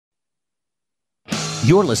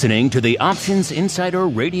You're listening to the Options Insider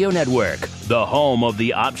Radio Network, the home of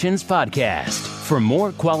the Options Podcast. For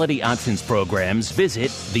more quality options programs, visit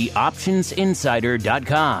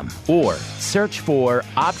theoptionsinsider.com or search for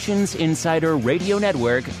Options Insider Radio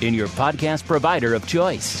Network in your podcast provider of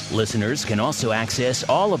choice. Listeners can also access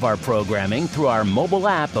all of our programming through our mobile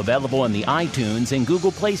app available in the iTunes and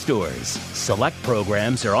Google Play stores. Select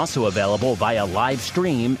programs are also available via live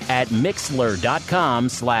stream at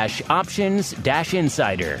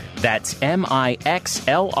mixlr.com/options-insider. That's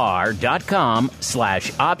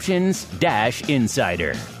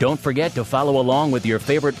mixlr.com/options-insider. Don't forget to follow along with your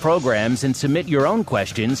favorite programs and submit your own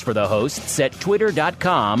questions for the hosts at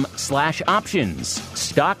twitter.com/options,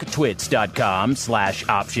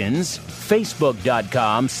 stocktwits.com/options,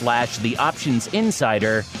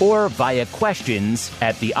 facebook.com/theoptionsinsider, or via questions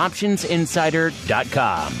at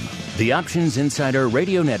theoptionsinsider.com. The Options Insider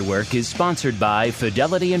Radio Network is sponsored by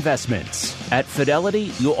Fidelity Investments. At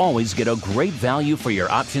Fidelity, you'll always get a great value for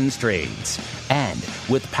your options trades. And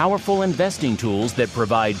with powerful investing tools that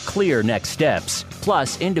provide clear next steps,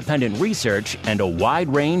 plus independent research and a wide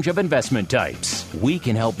range of investment types, we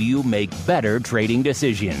can help you make better trading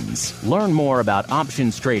decisions. Learn more about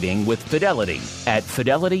options trading with Fidelity at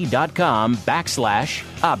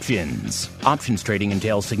fidelity.com/options. Options trading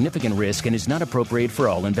entails significant risk and is not appropriate for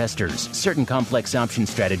all investors. Certain complex option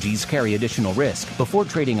strategies carry additional risk. Before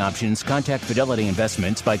trading options, contact Fidelity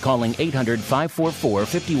Investments by calling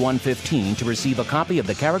 800-544-5115 to receive a copy of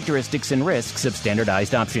the characteristics and risks of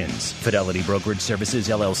standardized options. Fidelity Brokerage Services,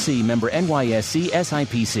 LLC, member NYSE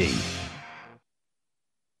SIPC.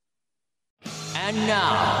 And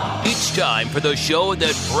now, it's time for the show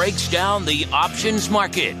that breaks down the options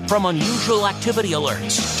market. From unusual activity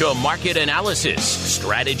alerts to market analysis,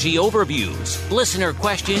 strategy overviews, listener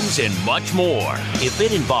questions, and much more. If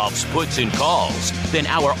it involves puts and calls, then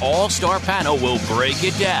our all-star panel will break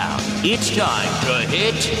it down. It's time to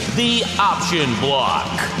hit the option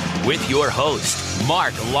block with your host,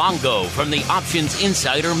 Mark Longo from the Options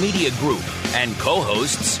Insider Media Group, and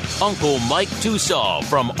co-hosts Uncle Mike Tussaw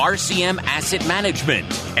from RCM Asset Management,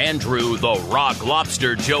 Andrew the Rock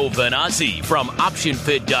Lobster Joe Vanazzi from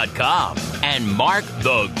OptionPit.com, and Mark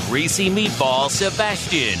the Greasy Meatball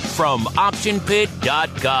Sebastian from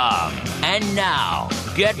OptionPit.com. And now,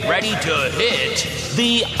 get ready to hit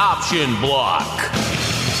the option block.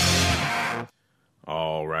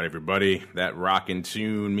 All right, everybody, that rockin'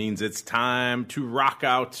 tune means it's time to rock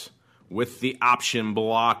out with the option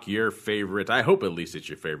block, your favorite, I hope at least it's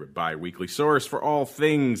your favorite bi-weekly source for all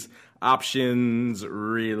things options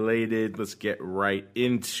related. Let's get right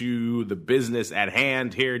into the business at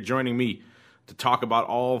hand here. Joining me to talk about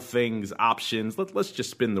all things options. Let's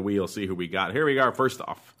just spin the wheel, see who we got. Here we are, first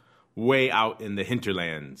off, way out in the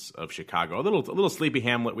hinterlands of Chicago, a little sleepy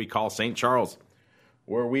hamlet we call St. Charles,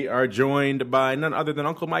 where we are joined by none other than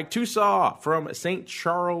Uncle Mike Tussaw from St.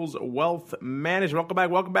 Charles Wealth Management.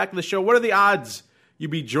 Welcome back to the show. What are the odds you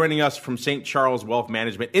be joining us from St. Charles Wealth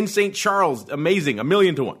Management in St. Charles? Amazing,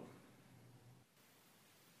 1,000,000 to 1.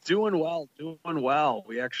 Doing well.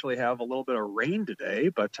 We actually have a little bit of rain today,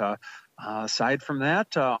 but aside from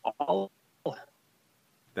that, all.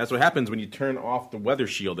 That's what happens when you turn off the weather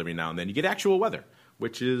shield every now and then. You get actual weather,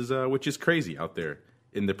 which is crazy out there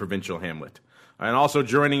in the provincial hamlet. And also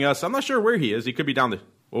joining us, I'm not sure where he is. He could be down the...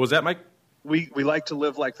 What was that, Mike? We like to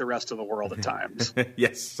live like the rest of the world at times.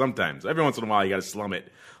 Yes, sometimes. Every once in a while, you got to slum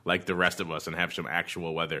it like the rest of us and have some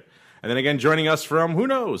actual weather. And then again, joining us from, who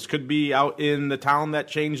knows, could be out in the town that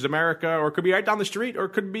changed America, or could be right down the street, or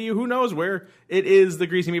could be who knows where. It is the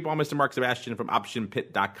Greasy Meatball, Mr. Mark Sebastian from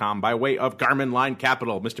OptionPit.com by way of Garmin Line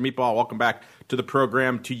Capital. Mr. Meatball, welcome back to the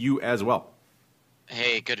program, to you as well.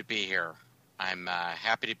 Hey, good to be here. I'm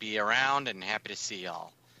happy to be around and happy to see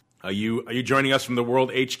y'all. Are you joining us from the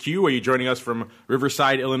World HQ? Or are you joining us from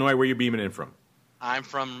Riverside, Illinois? Where are you beaming in from? I'm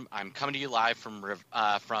coming to you live from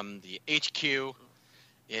the HQ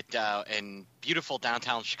in beautiful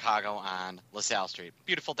downtown Chicago on LaSalle Street.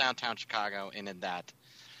 Beautiful downtown Chicago, and in that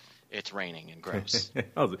it's raining and gross.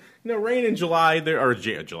 Rain in July,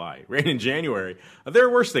 rain in January. There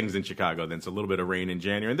are worse things in Chicago than a little bit of rain in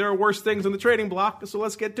January. And there are worse things in the trading block, so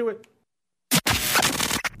let's get to it.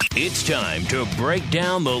 It's time to break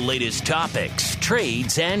down the latest topics,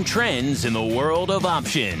 trades, and trends in the world of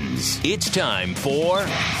options. It's time for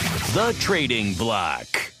the Trading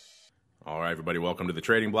Block. All right, everybody, welcome to the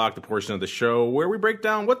Trading Block, the portion of the show where we break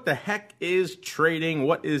down what the heck is trading,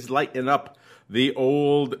 what is lighting up the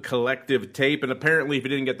old collective tape. And apparently, if you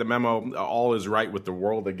didn't get the memo, all is right with the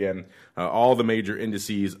world again. All the major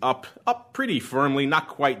indices up pretty firmly, not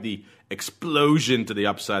quite the explosion to the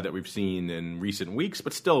upside that we've seen in recent weeks,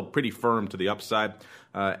 but still pretty firm to the upside.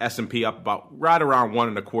 S&P up about right around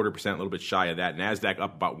 1.25%, a little bit shy of that. NASDAQ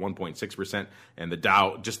up about 1.6%, and the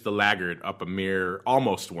Dow, just the laggard, up a mere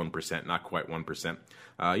almost 1%, not quite 1%.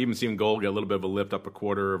 Even seeing gold get a little bit of a lift, up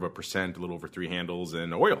 0.25%, a little over 3 handles,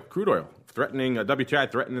 and crude oil, threatening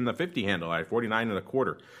WTI threatening the 50 handle at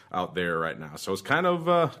 49.25 out there right now. So it's kind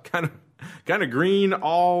of green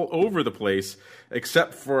all over the place,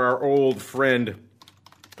 except for our old friend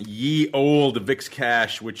ye old VIX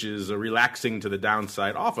cash, which is relaxing to the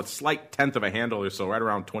downside, off a slight tenth of a handle or so, right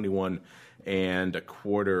around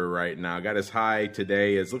 21.25 right now. Got as high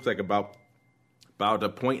today as looks like about a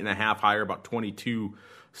point and a half higher, about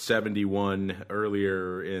 22.71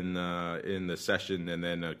 earlier in the session, and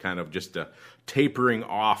then kind of just tapering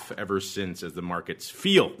off ever since as the markets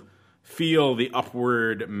feel the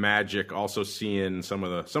upward magic. Also seeing some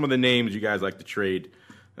of the names you guys like to trade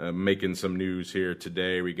making some news here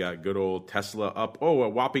today. We got good old Tesla up a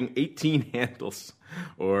whopping 18 handles,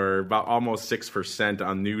 or about almost 6%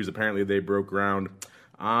 on news. Apparently they broke ground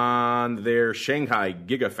on their Shanghai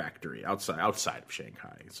Gigafactory outside of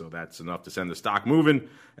Shanghai. So that's enough to send the stock moving.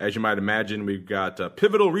 As you might imagine, we've got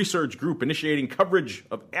Pivotal Research Group initiating coverage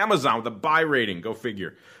of Amazon with a buy rating. Go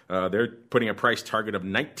figure. They're putting a price target of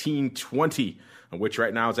 $19.20, which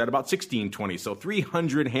right now is at about $16.20. So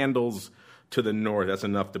 300 handles to the north. That's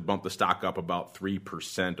enough to bump the stock up about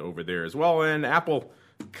 3% over there as well. And Apple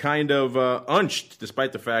kind of unched,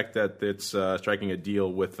 despite the fact that it's striking a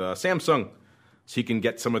deal with Samsung, so you can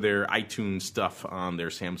get some of their iTunes stuff on their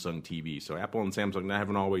Samsung TV. So Apple and Samsung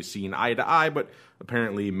haven't always seen eye to eye, but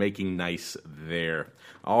apparently making nice there.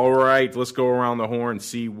 All right, let's go around the horn,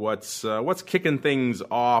 see what's kicking things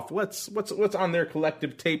off. What's on their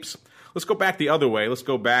collective tapes. Let's go back the other way. Let's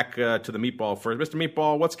go back to the Meatball first. Mr.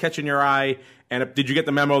 Meatball, what's catching your eye? And did you get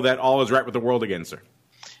the memo that all is right with the world again, sir?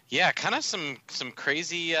 Yeah, kind of some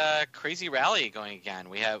crazy rally going again.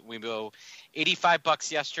 We go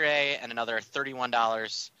 $85 yesterday and another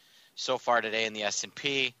 $31 so far today in the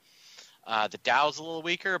S&P. The Dow's a little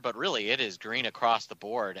weaker, but really it is green across the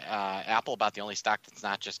board. Apple about the only stock that's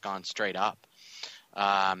not just gone straight up.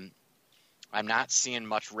 I'm not seeing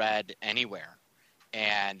much red anywhere.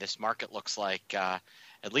 And this market looks like,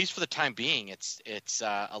 at least for the time being, it's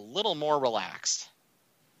a little more relaxed.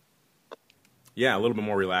 Yeah, a little bit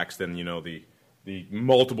more relaxed than the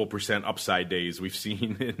multiple percent upside days we've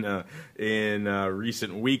seen in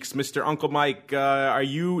recent weeks. Mr. Uncle Mike,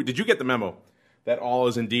 did you get the memo that all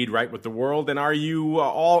is indeed right with the world? And are you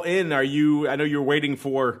all in? I know you're waiting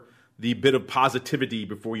for the bit of positivity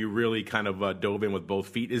before you really kind of dove in with both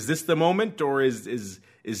feet. Is this the moment, or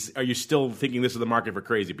are you still thinking this is the market for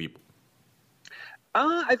crazy people?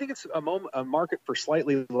 I think it's a market for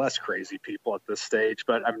slightly less crazy people at this stage,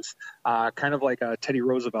 but I'm kind of like a Teddy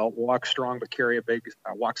Roosevelt, walk softly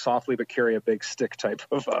but carry a big stick type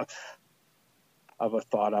of a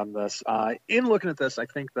thought on this. In looking at this, I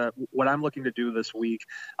think that what I'm looking to do this week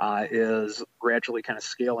is gradually kind of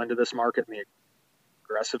scale into this market and the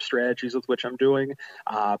aggressive strategies with which I'm doing.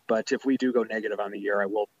 But if we do go negative on the year, I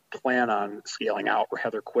will plan on scaling out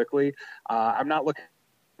rather quickly. I'm not looking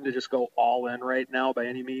to just go all in right now by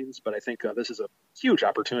any means, but I think this is a huge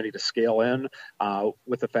opportunity to scale in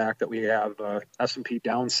with the fact that we have S&P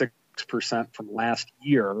down 6% from last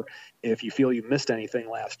year. If you feel you missed anything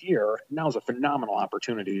last year, now is a phenomenal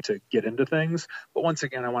opportunity to get into things. But once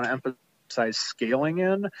again, I want to emphasize scaling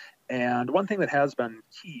in. And one thing that has been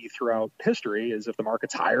key throughout history is if the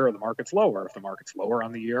market's higher or the market's lower. If the market's lower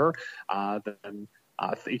on the year, then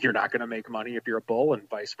you're not going to make money if you're a bull, and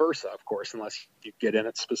vice versa, of course, unless you get in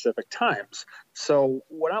at specific times. So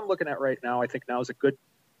what I'm looking at right now, I think now is a good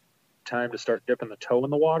time to start dipping the toe in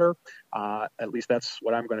the water. At least that's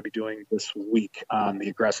what I'm going to be doing this week on the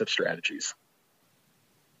aggressive strategies.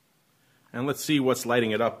 And let's see what's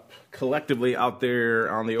lighting it up collectively out there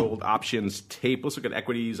on the old options tape. Let's look at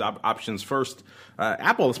equities options first.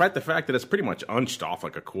 Apple, despite the fact that it's pretty much unched off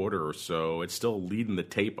like a quarter or so, it's still leading the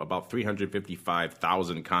tape, about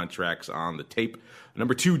 355,000 contracts on the tape.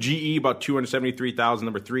 Number 2, GE, about 273,000.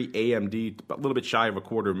 Number 3, AMD, a little bit shy of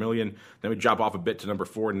 250,000. Then we drop off a bit to number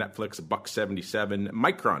 4, Netflix, $177.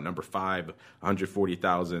 Micron, number 5,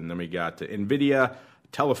 140,000. Then we got NVIDIA,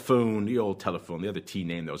 Telephone, the old Telephone, the other T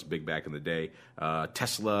name that was big back in the day.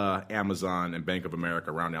 Tesla, Amazon, and Bank of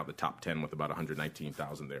America round out the top 10 with about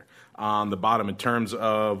 119,000 there. On the bottom, in terms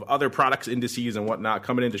of other products, indices, and whatnot,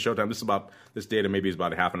 coming into Showtime, this data maybe is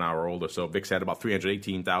about a half an hour old or so. VIX had about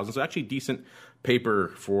 318,000, so actually decent paper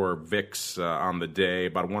for VIX on the day.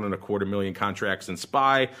 About 1.25 million contracts in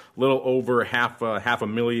SPY, a little over half a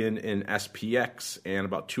million in SPX, and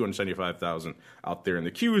about 275,000 out there in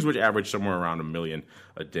the Qs, which average somewhere around a million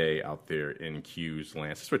a day out there in Qs,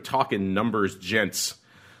 Lance. So we're talking numbers, gents.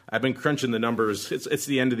 I've been crunching the numbers. It's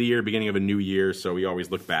the end of the year, beginning of a new year, so we always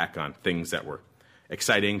look back on things that were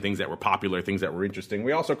exciting, things that were popular, things that were interesting.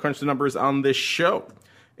 We also crunch the numbers on this show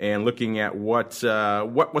and looking at what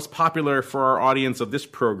was popular for our audience of this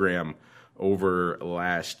program over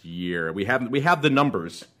last year. We have the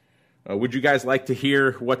numbers. Would you guys like to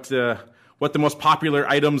hear what the most popular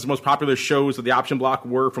items, most popular shows of the option block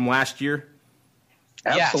were from last year?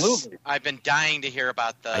 Absolutely. Yes, I've been dying to hear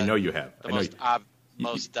about the. I know you have.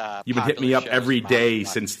 You've been hitting me up every day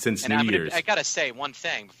since New Year's. I gotta say one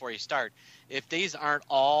thing before you start. If these aren't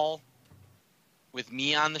all with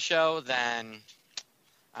me on the show, then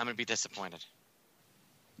I'm gonna be disappointed.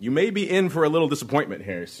 You may be in for a little disappointment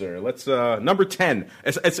here, sir. Let's number 10.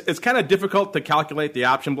 It's kind of difficult to calculate the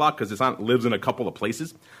option block because it lives in a couple of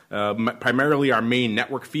places. Primarily our main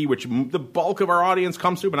network fee, which the bulk of our audience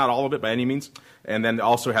comes to, but not all of it by any means. And then it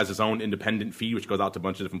also has its own independent fee, which goes out to a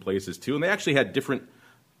bunch of different places too. And they actually had different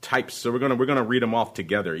types, so we're gonna read them off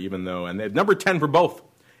together, even though. And number 10 for both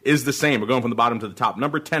is the same. We're going from the bottom to the top.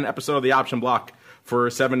 Number 10 episode of the option block for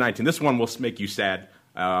 7/19. This one will make you sad,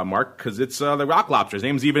 Mark, because it's the Rock Lobster. His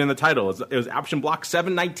name's even in the title. It was option block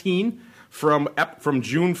 719 from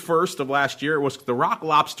June 1st of last year. It was The Rock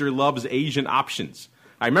Lobster Loves Asian Options.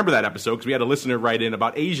 I remember that episode because we had a listener write in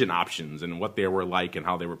about Asian options and what they were like and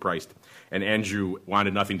how they were priced. And Andrew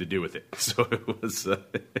wanted nothing to do with it. So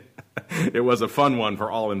it was a fun one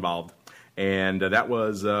for all involved. And that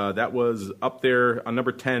was up there on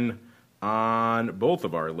number 10 on both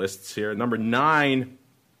of our lists here. Number 9.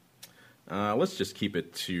 Let's just keep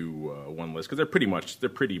it to one list because they're pretty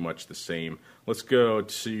much the same. Let's go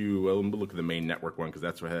to look at the main network one because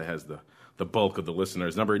that's what has the bulk of the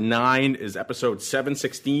listeners. Number 9 is episode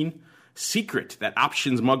 716, Secret That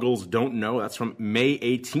Options Muggles Don't Know. That's from May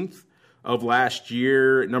 18th of last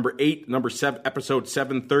year. Number 8, episode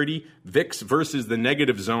 730, VIX versus the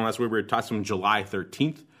negative zone. That's where we were talking from July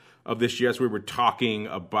 13th. Of this year, we were talking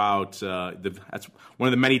about that's one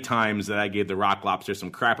of the many times that I gave the Rock Lobster some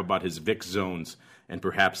crap about his VIX zones and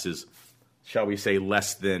perhaps his, shall we say,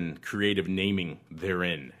 less than creative naming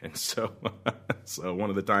therein. And so,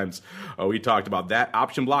 one of the times we talked about that.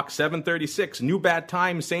 Option block 736, new bat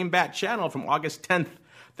time, same bat channel from August 10th.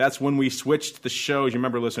 That's when we switched the shows. You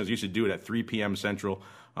remember, listeners used to do it at 3 p.m. Central.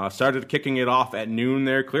 Started kicking it off at noon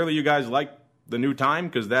there. Clearly, you guys like the new time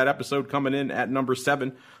because that episode coming in at number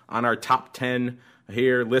 7 on our top 10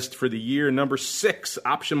 here list for the year. Number 6,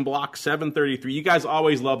 option block 733. You guys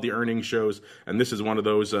always love the earnings shows, and this is one of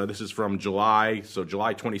those. This is from July, so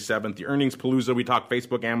July 27th. The earnings palooza. We talk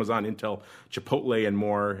Facebook, Amazon, Intel, Chipotle, and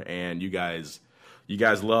more. And you guys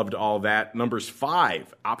loved all that. Numbers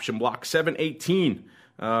 5, option block 718.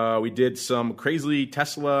 We did some crazy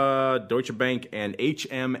Tesla, Deutsche Bank, and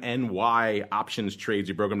HMNY options trades.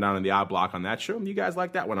 We broke them down in the odd block on that show, and you guys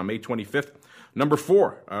like that one on May 25th. Number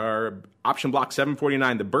 4, our option block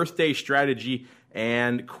 749, the birthday strategy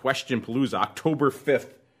and question palooza, October 5th.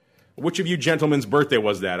 Which of you gentlemen's birthday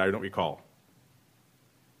was that? I don't recall.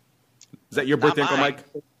 Is that your birthday, Uncle Mike?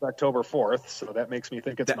 It's October 4th, so that makes me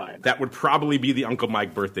think it's mine. That would probably be the Uncle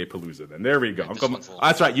Mike birthday palooza then. There we go.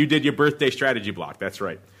 That's right. You did your birthday strategy block. That's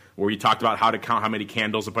right. Where you talked about how to count how many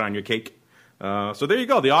candles to put on your cake. So there you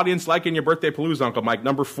go. The audience liking your birthday palooza, Uncle Mike.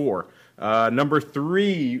 Number 4. Number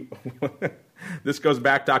 3, this goes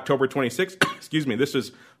back to October 26th. Excuse me. This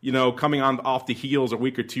is, coming off the heels a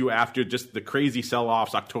week or two after just the crazy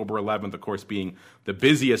sell-offs. October 11th, of course, being the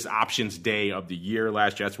busiest options day of the year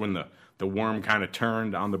last year. That's when the worm kind of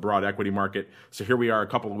turned on the broad equity market. So here we are a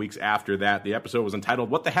couple of weeks after that. The episode was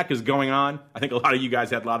entitled, What the Heck is Going On? I think a lot of you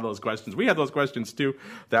guys had a lot of those questions. We had those questions too.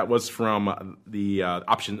 That was from the that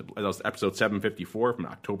was episode 754 from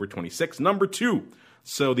October 26th. Number 2.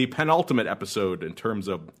 So the penultimate episode, in terms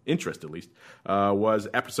of interest at least, was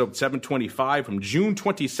episode 725 from June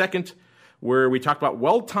 22nd, where we talked about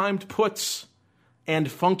well-timed puts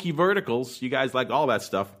and funky verticals. You guys like all that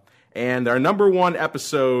stuff. And our number 1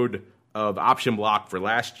 episode of Option Block for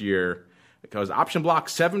last year, because Option Block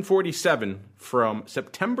 747 from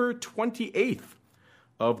September 28th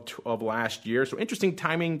of last year. So interesting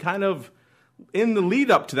timing, kind of in the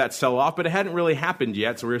lead up to that sell-off, but it hadn't really happened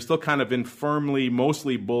yet, so we were still kind of in firmly,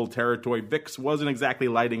 mostly bull territory. VIX wasn't exactly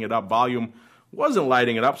lighting it up. Volume wasn't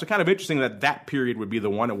lighting it up, so kind of interesting that period would be the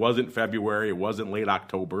one. It wasn't February. It wasn't late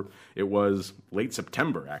October. It was late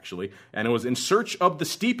September, actually, and it was in search of the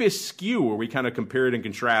steepest skew, where we kind of compared and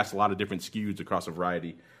contrast a lot of different skews across a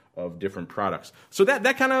variety of different products. So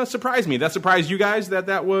that kind of surprised me. That surprised you guys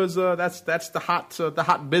that was that's the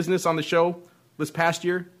hot business on the show this past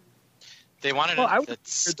year? They wanted I would that have that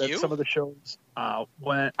skew? some of the shows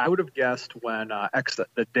when I would have guessed when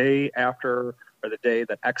the day after or the day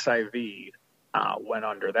that XIV went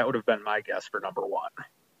under. That would have been my guess for number one.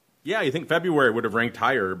 Yeah, you think February would have ranked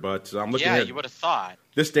higher, but I'm looking at... Yeah, you would have thought.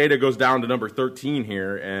 This data goes down to number 13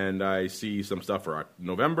 here, and I see some stuff for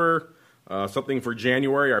November, something for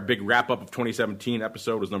January. Our big wrap-up of 2017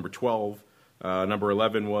 episode was number 12. Number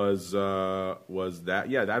 11 was that.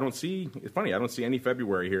 Yeah, I don't see... It's funny, I don't see any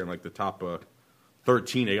February here in like the top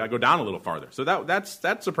 13. I got to go down a little farther. So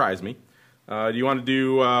that surprised me. Do you want to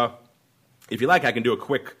do... if you like, I can do a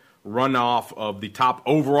quick run-off of the top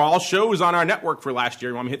overall shows on our network for last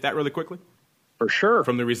year. You want me to hit that really quickly? For sure.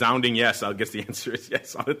 From the resounding yes, I guess the answer is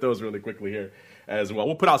yes. I'll hit those really quickly here as well.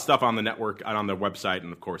 We'll put out stuff on the network and on the website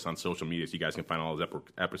and, of course, on social media, so you guys can find all those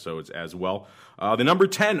episodes as well. The number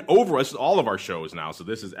 10 over us is all of our shows now, so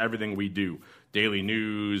this is everything we do. Daily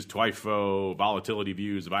news, TWIFO, volatility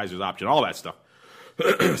views, advisor's option, all that stuff.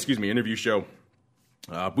 Excuse me, interview show.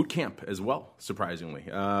 Boot camp as well, surprisingly.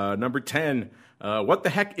 Number 10, What the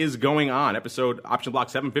Heck is Going On? Episode Option Block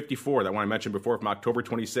 754, that one I mentioned before from October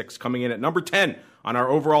 26, coming in at number 10 on our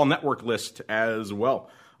overall network list as well.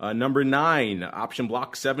 Number 9, Option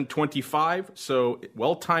Block 725, so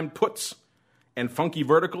well-timed puts and funky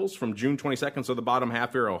verticals from June 22nd, so the bottom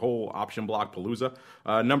half here, a whole option block palooza.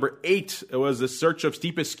 Number 8, it was the search of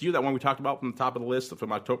steepest skew, that one we talked about from the top of the list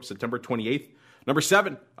from September 28th. Number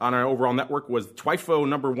 7 on our overall network was TWIFO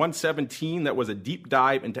number 117. That was a deep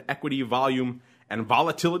dive into equity, volume, and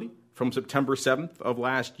volatility from September 7th of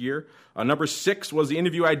last year. Number 6 was the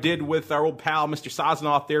interview I did with our old pal, Mr.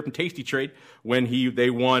 Sosnoff there from Tasty Trade, when they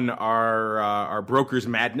won our Brokers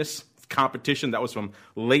Madness competition. That was from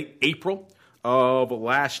late April of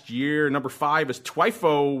last year. Number 5 is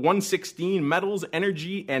TWIFO 116, Metals,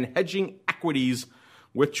 Energy, and Hedging Equities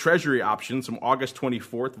with Treasury Options from August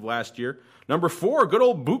 24th of last year. Number 4, good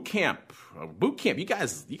old Boot Camp. Boot Camp, you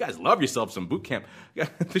guys love yourself some Boot Camp.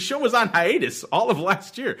 The show was on hiatus all of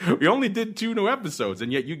last year. We only did 2 new episodes,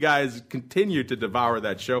 and yet you guys continue to devour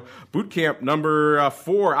that show. Boot Camp number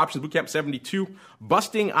 4, Options Boot Camp 72,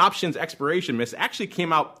 Busting Options Expiration Miss, actually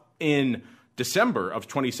came out in December of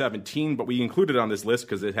 2017, but we included it on this list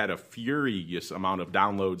because it had a furious amount of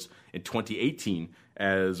downloads in 2018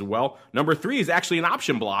 as well. Number 3 is actually an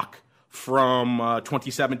option block from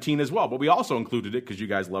 2017 as well, but we also included it because you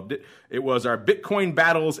guys loved it. It was our Bitcoin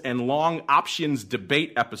Battles and Long Options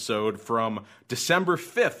Debate episode from December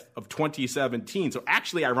 5th of 2017. So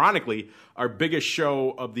actually, ironically, our biggest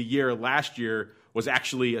show of the year last year was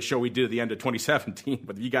actually a show we did at the end of 2017,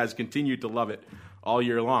 but you guys continued to love it all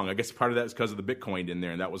year long. I guess part of that is because of the Bitcoin in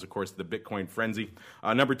there, and that was, of course, the Bitcoin Frenzy.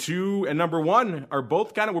 Number 2 and number 1 are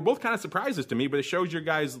both kind of surprises to me, but it shows your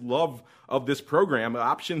guys' love of this program.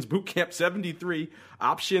 Options Bootcamp 73,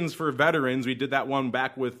 Options for Veterans. We did that one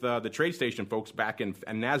back with the Trade Station folks back in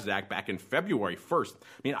NASDAQ back in February 1st.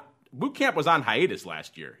 I mean, Bootcamp was on hiatus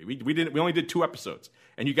last year. We only did 2 episodes,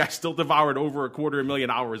 and you guys still devoured over 250,000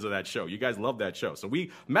 hours of that show. You guys love that show. So we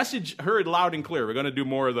heard loud and clear. We're going to do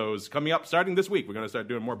more of those coming up starting this week. We're going to start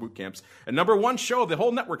doing more boot camps. And number 1 show of the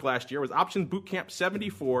whole network last year was Options Bootcamp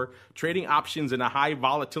 74, trading options in a high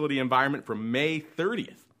volatility environment from May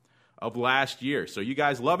 30th of last year. So you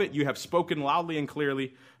guys love it. You have spoken loudly and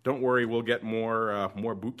clearly. Don't worry, we'll get more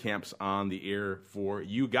boot camps on the air for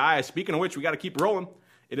you guys. Speaking of which, we got to keep rolling.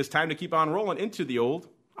 It is time to keep on rolling into the old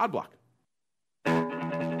Odd Block.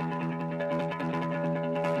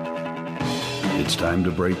 It's time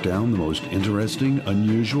to break down the most interesting,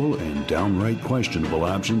 unusual, and downright questionable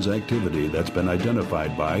options activity that's been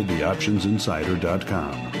identified by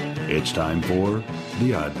theoptionsinsider.com. It's time for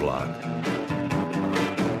the Odd Block.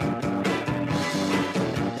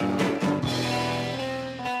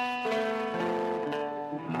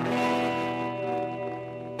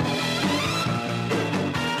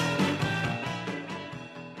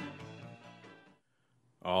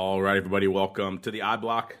 All right, everybody, welcome to the Odd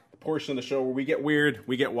Block portion of the show where we get weird,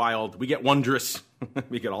 we get wild, we get wondrous,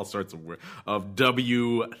 we get all sorts of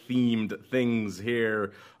W-themed things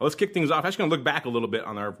here. Let's kick things off. I'm actually going to look back a little bit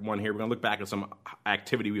on our one here. We're going to look back at some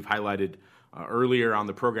activity we've highlighted earlier on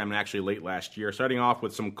the program and actually late last year, starting off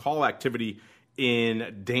with some call activity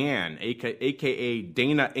in Dan, aka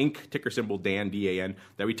Dana Inc., ticker symbol Dan, D-A-N,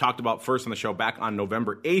 that we talked about first on the show back on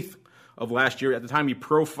November 8th of last year. At the time, he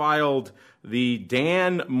profiled the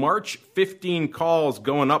Dan March 15 calls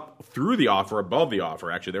going up through the offer, above the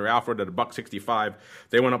offer. Actually, they were offered at $1.65.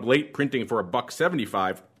 They went up late, printing for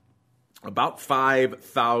 $1.75, about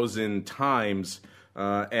 5,000 times,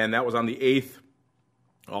 and that was on the 8th.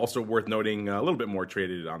 Also worth noting, a little bit more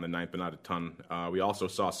traded on the 9th, but not a ton. We also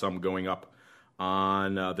saw some going up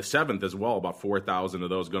on the 7th as well, about 4,000 of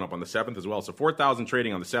those going up on the 7th as well. So 4,000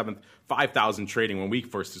 trading on the 7th, 5,000 trading when we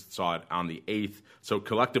first saw it on the 8th. So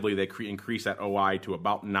collectively, they increased that OI to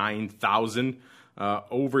about 9,000.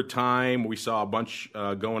 Over time, we saw a bunch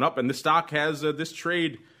going up, and the stock has this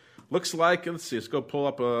trade. Looks like, let's see, let's go pull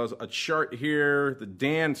up a chart here. The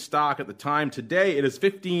Dan stock at the time today, it is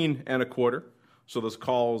 15 and a quarter. So those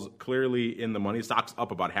calls clearly in the money. Stock's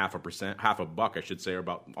up about half a buck, I should say, or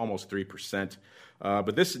about almost 3%.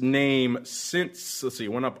 But this name since, let's see,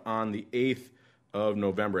 went up on the 8th of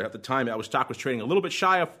November. At the time, stock was trading a little bit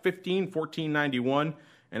shy of 15, 14.91,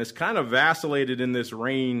 and it's kind of vacillated in this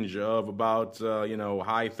range of about,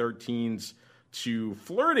 high 13s to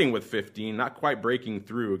flirting with 15, not quite breaking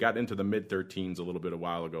through. It got into the mid-13s a little bit a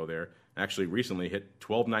while ago there. Actually recently hit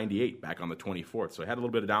 12.98 back on the 24th, so it had a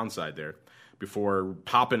little bit of downside there before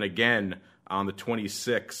popping again on the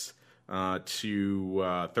 26th to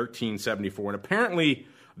 13.74. And apparently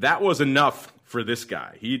that was enough for this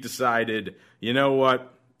guy. He decided, you know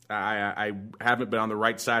what, I haven't been on the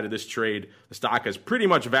right side of this trade. The stock has pretty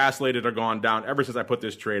much vacillated or gone down ever since I put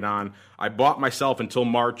this trade on. I bought myself until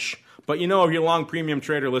March. But if you're long premium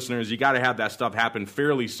trader listeners, you got to have that stuff happen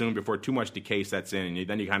fairly soon before too much decay sets in. And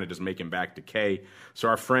then you kind of just make him back decay. So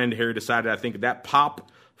our friend here decided, I think, that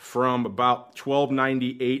pop from about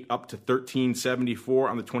 12.98 up to 13.74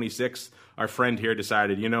 on the 26th, our friend here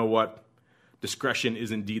decided, you know what? Discretion is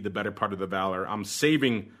indeed the better part of the valor. I'm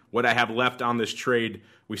saving what I have left on this trade.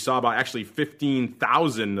 We saw about actually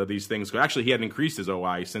 15,000 of these things. Actually, he had increased his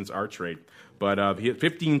OI since our trade. But he had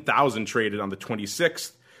 15,000 traded on the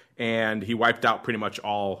 26th, and he wiped out pretty much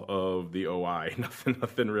all of the OI.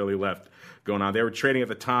 Nothing really left going on. They were trading at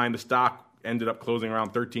the time. The stock ended up closing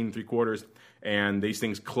around 13.75, and these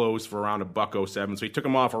things closed for around $1.07. So he took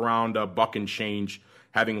them off around a buck and change,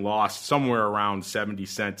 having lost somewhere around 70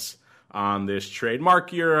 cents on this trade.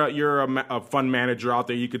 Mark, you're a fund manager out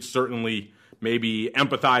there. You could certainly maybe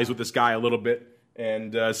empathize with this guy a little bit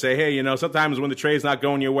and say, hey, sometimes when the trade's not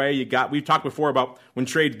going your way, we've talked before about when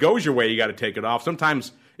trade goes your way, you got to take it off.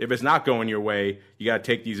 Sometimes if it's not going your way, you got to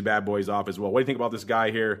take these bad boys off as well. What do you think about this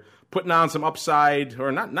guy here putting on some upside,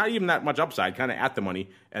 or not even that much upside, kind of at the money,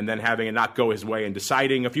 and then having it not go his way and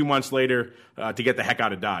deciding a few months later to get the heck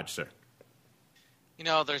out of Dodge, sir?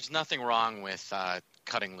 There's nothing wrong with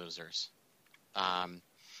cutting losers.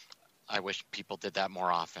 I wish people did that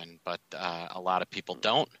more often, but a lot of people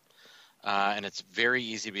don't, and it's very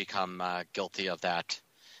easy to become guilty of that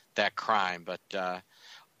crime. But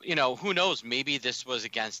who knows? Maybe this was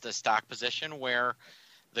against a stock position where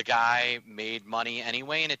the guy made money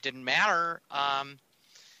anyway, and it didn't matter.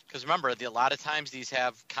 Because remember, a lot of times these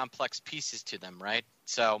have complex pieces to them, right?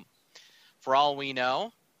 So for all we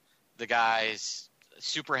know, the guy's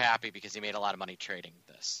super happy because he made a lot of money trading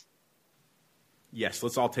this. Yes,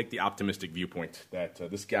 let's all take the optimistic viewpoint that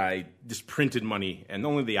this guy just printed money and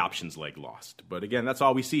only the options leg lost. But again, that's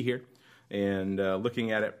all we see here. And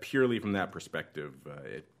looking at it purely from that perspective,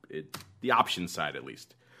 the option side at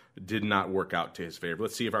least did not work out to his favor.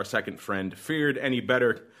 Let's see if our second friend fared any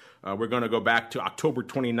better. We're going to go back to October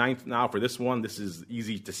 29th now for this one. This is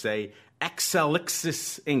easy to say.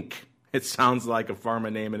 Exelixis Inc. It sounds like a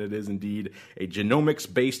pharma name, and it is indeed a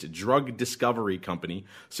genomics-based drug discovery company.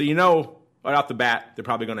 So right off the bat, they're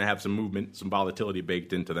probably going to have some movement, some volatility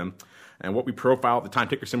baked into them. And what we profile at the time,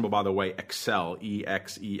 ticker symbol, by the way, EXEL,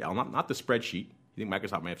 E-X-E-L, not the spreadsheet. You think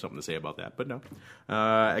Microsoft may have something to say about that, but no.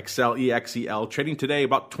 EXEL, E-X-E-L, trading today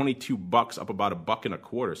about $22, up about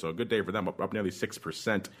 $1.25, so a good day for them, up nearly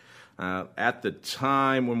 6%. At the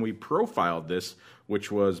time when we profiled this,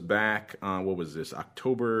 which was back on,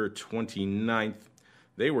 October 29th,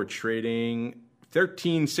 they were trading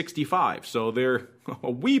 $13.65, so they're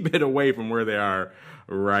a wee bit away from where they are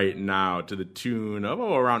right now, to the tune of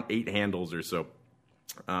around 8 handles or so.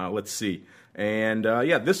 Let's see. And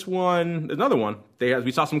this one, another one,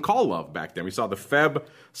 we saw some call love back then. We saw the Feb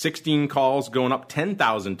 16 calls going up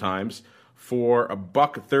 10,000 times for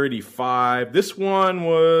 $1.35. This one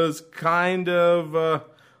was kind of,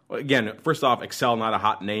 again, first off, EXEL, not a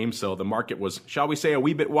hot name, so the market was, shall we say, a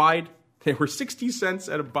wee bit wide. They were 60 cents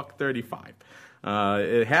at $1.35.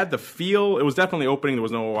 It had the feel, it was definitely opening, there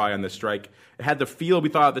was no OI on this strike. It had the feel, we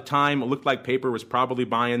thought at the time, it looked like paper was probably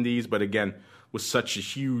buying these, but again, was such a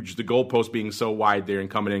huge, the goalpost being so wide there and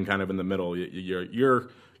coming in kind of in the middle, your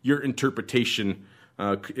interpretation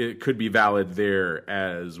it could be valid there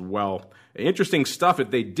as well. Interesting stuff, if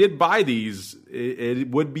they did buy these, it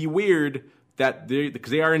would be weird that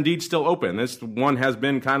because they are indeed still open. This one has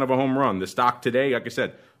been kind of a home run. The stock today, like I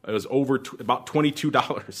said, it was over about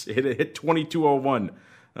 $22. It hit $22.01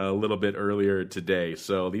 a little bit earlier today.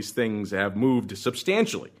 So these things have moved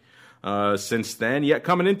substantially since then. Yet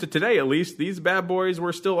coming into today, at least, these bad boys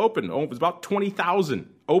were still open. Oh, it was about 20,000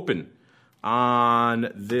 open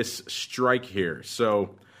on this strike here.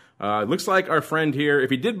 So it looks like our friend here, if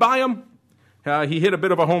he did buy them, he hit a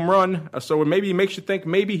bit of a home run. So maybe it makes you think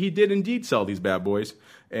maybe he did indeed sell these bad boys,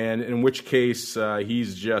 and in which case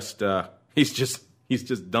he's just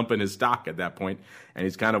dumping his stock at that point, and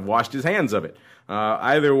he's kind of washed his hands of it.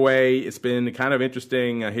 Either way, it's been kind of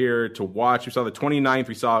interesting here to watch. We saw the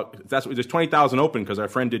 29th. There's 20,000 open because our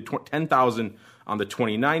friend did 10,000 on the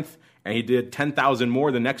 29th, and he did 10,000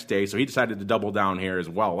 more the next day, so he decided to double down here as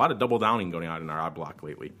well. A lot of double downing going on in our odd block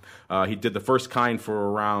lately. He did the first kind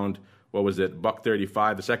for around, what was it,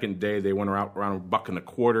 $1.35. The second day, they went around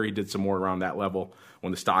 $1.25. He did some more around that level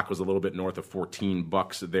when the stock was a little bit north of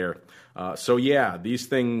 $14 there. So yeah, these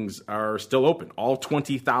things are still open, all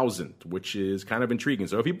 20,000, which is kind of intriguing.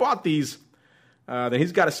 So if he bought these, then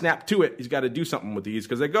he's got to snap to it. He's got to do something with these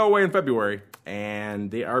because they go away in February, and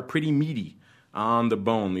they are pretty meaty on the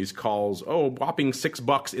bone. These calls, whopping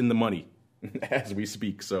 $6 in the money as we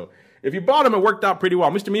speak. So if you bought them, it worked out pretty well.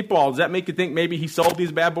 Mr. Meatball, does that make you think maybe he sold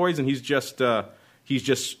these bad boys and he's just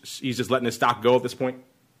letting his stock go at this point?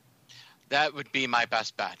 That would be my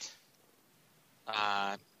best bet.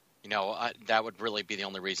 That would really be the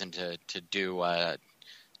only reason to do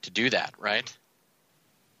that, right?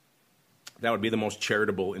 That would be the most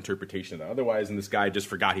charitable interpretation of that. Otherwise, and this guy just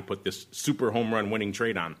forgot he put this super home run winning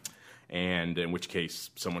trade on, and in which case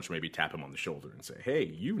someone should maybe tap him on the shoulder and say, "Hey,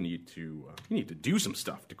 you need to do some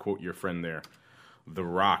stuff," to quote your friend there, the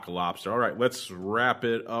Rock Lobster. All right, let's wrap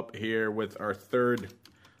it up here with our third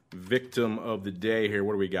victim of the day here.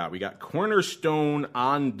 What do we got? We got Cornerstone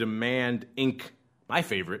On Demand Inc., my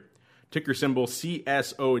favorite. Ticker symbol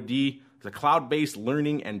CSOD. It's a cloud-based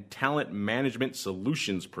learning and talent management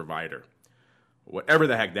solutions provider. Whatever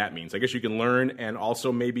the heck that means. I guess you can learn and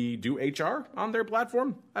also maybe do HR on their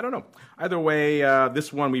platform. I don't know. Either way,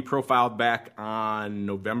 this one we profiled back on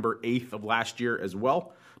November 8th of last year as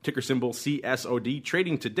well. Ticker symbol CSOD.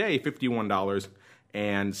 Trading today,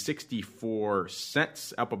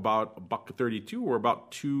 $51.64, up about $1.32 or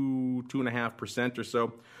about 2.5% or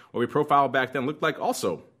so. What we profiled back then looked like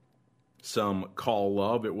also some call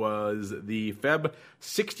love. It was the Feb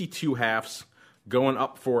 62 halves going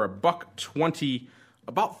up for $1.20,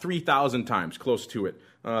 about 3,000 times, close to it.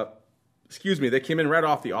 They came in right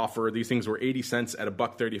off the offer. These things were 80 cents at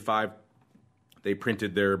 $1.35. They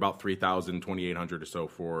printed there about 3,000, 2,800 or so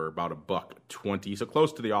for about $1.20. So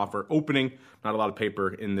close to the offer. Opening, not a lot of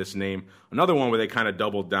paper in this name. Another one where they kind of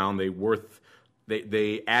doubled down.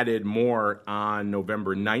 They added more on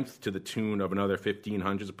November 9th to the tune of another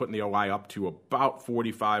 1,500, so putting the OI up to about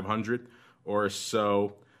 4,500 or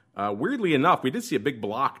so. Weirdly enough, we did see a big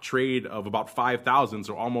block trade of about 5,000,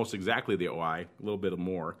 so almost exactly the OI, a little bit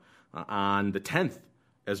more, on the 10th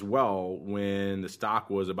as well, when the stock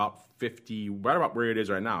was about 50, right about where it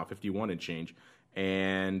is right now, 51 and change,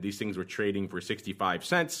 and these things were trading for 65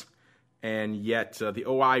 cents, and yet the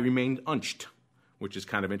OI remained unched, which is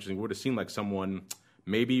kind of interesting. It would have seemed like someone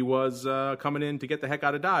maybe was coming in to get the heck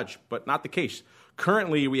out of Dodge, but not the case.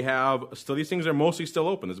 Currently, we have, still these things are mostly still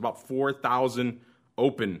open. There's about 4,000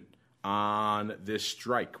 open on this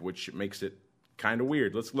strike, which makes it kind of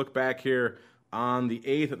weird. Let's look back here on the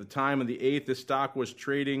 8th. At the time of the 8th, this stock was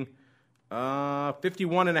trading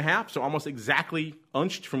 51.5, so almost exactly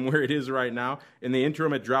unched from where it is right now. In the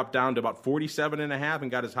interim, it dropped down to about 47.5 and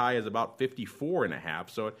got as high as about 54.5.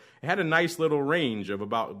 So it had a nice little range of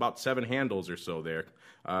about 7 handles or so there,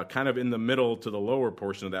 kind of in the middle to the lower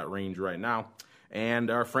portion of that range right now. And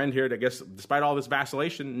our friend here, I guess, despite all this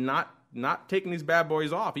vacillation, not taking these bad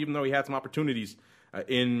boys off, even though he had some opportunities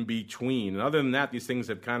in between. And other than that, these things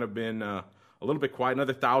have kind of been a little bit quiet.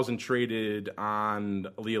 Another 1,000 traded on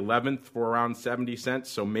the 11th for around 70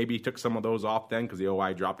 cents, so maybe he took some of those off then because the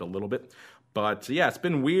OI dropped a little bit. But yeah, it's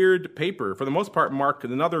been weird paper. For the most part, Mark,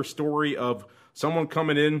 another story of someone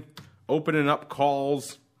coming in, opening up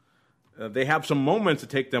calls. They have some moments to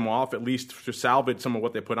take them off, at least to salvage some of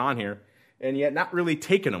what they put on here. and yet not really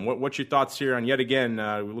taking them. What's your thoughts here on yet again?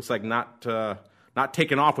 It looks like not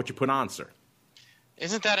taking off what you put on, sir.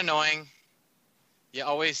 Isn't that annoying? You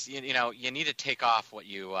always, you need to take off what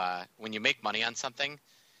you when you make money on something,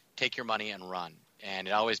 take your money and run. And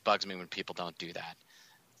it always bugs me when people don't do that.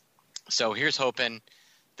 So here's hoping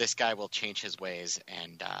this guy will change his ways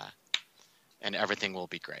and everything will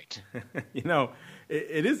be great.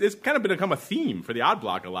 It's kind of become a theme for the odd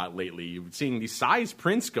block a lot lately. You're seeing these size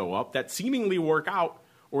prints go up that seemingly work out,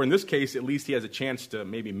 or in this case, at least he has a chance to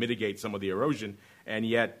maybe mitigate some of the erosion, and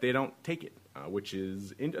yet they don't take it, which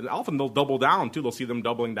is often they'll double down too. They'll see them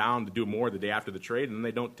doubling down to do more the day after the trade, and then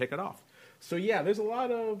they don't take it off. So yeah, there's a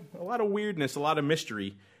lot of weirdness, a lot of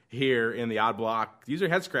mystery here in the odd block. These are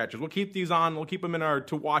head scratchers. We'll keep these on. We'll keep them in our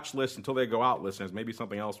to watch list until they go out, listeners. Maybe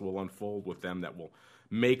something else will unfold with them that will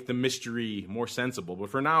make the mystery more sensible. But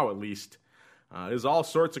for now, at least, there's all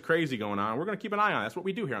sorts of crazy going on. We're going to keep an eye on it. That's what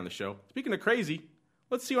we do here on the show. Speaking of crazy,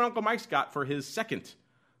 let's see what Uncle Mike's got for his second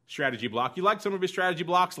strategy block. You like some of his strategy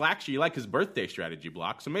blocks. Actually, you like his birthday strategy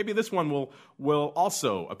block. So maybe this one will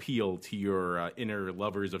also appeal to your inner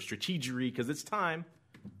lovers of strategery, because it's time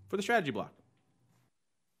for the strategy block.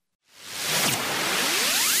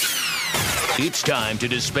 It's time to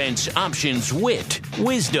dispense options, wit,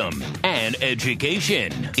 wisdom, and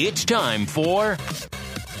education. It's time for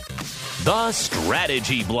the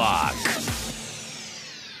Strategy Block.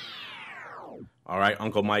 All right,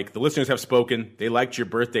 Uncle Mike, the listeners have spoken. They liked your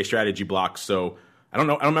birthday strategy block, so I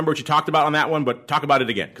don't remember what you talked about on that one, but talk about it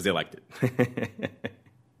again, because they liked it.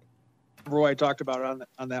 Roy talked about it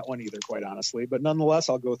on that one either, quite honestly, but nonetheless,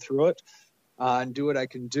 I'll go through it. And do what I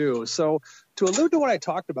can do. So to allude to what I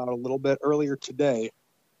talked about a little bit earlier today,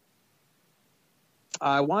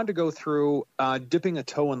 I wanted to go through dipping a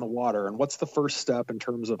toe in the water and what's the first step in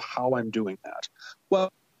terms of how I'm doing that.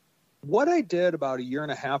 Well, what I did about a year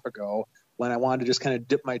and a half ago when I wanted to just kind of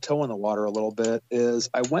dip my toe in the water a little bit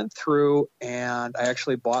is I went through and I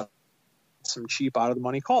actually bought some cheap out of the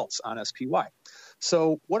money calls on SPY.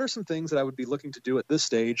 So what are some things that I would be looking to do at this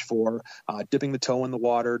stage for dipping the toe in the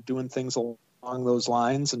water, doing things along those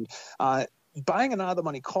lines? And buying an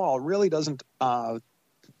out-of-the-money call really doesn't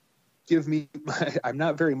give me – I'm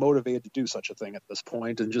not very motivated to do such a thing at this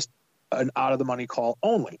point, and just an out-of-the-money call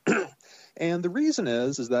only. And the reason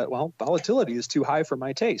is that, well, volatility is too high for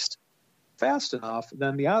my taste. Fast enough,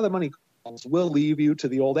 then the out-of-the-money calls will leave you, to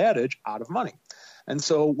the old adage, out of money. And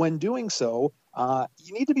so when doing so,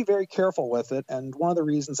 you need to be very careful with it. And one of the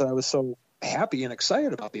reasons that I was so happy and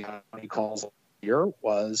excited about the out-of-the-money calls year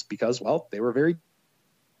was because, well, they were very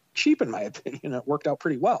cheap in my opinion. It worked out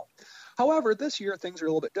pretty well. However, this year things are a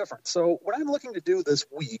little bit different. So what I'm looking to do this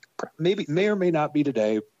week, may or may not be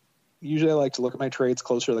today. Usually I like to look at my trades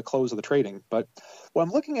closer to the close of the trading. But what I'm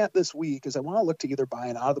looking at this week is I want to look to either buy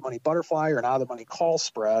an out-of-the-money butterfly or an out-of-the-money call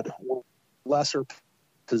spread or lesser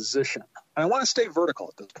position. And I want to stay vertical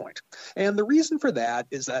at this point. And the reason for that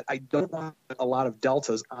is that I don't want a lot of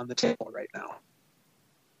deltas on the table right now,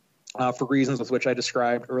 for reasons with which I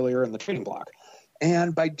described earlier in the trading block.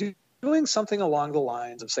 And by doing something along the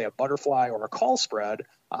lines of, say, a butterfly or a call spread,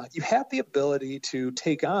 you have the ability to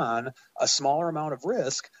take on a smaller amount of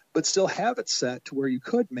risk, but still have it set to where you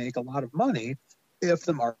could make a lot of money if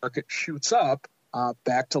the market shoots up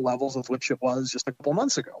back to levels of which it was just a couple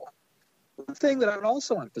months ago. One thing that I would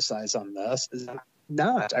also emphasize on this is I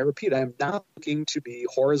am not looking to be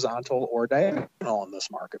horizontal or diagonal in this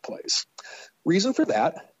marketplace. Reason for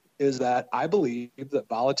that is that I believe that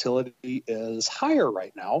volatility is higher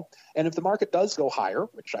right now. And if the market does go higher,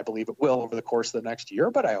 which I believe it will over the course of the next year,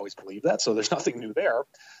 but I always believe that, so there's nothing new there.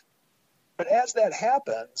 But as that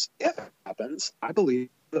happens, if it happens, I believe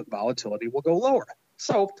that volatility will go lower.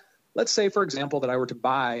 So let's say, for example, that I were to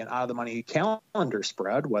buy an out-of-the-money calendar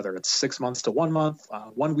spread, whether it's 6 months to 1 month,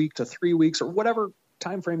 1 week to 3 weeks, or whatever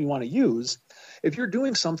time frame you want to use. If you're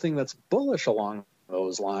doing something that's bullish along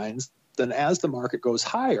those lines, then as the market goes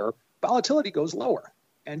higher, volatility goes lower.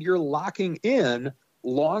 And you're locking in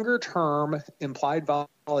longer-term implied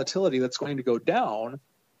volatility that's going to go down,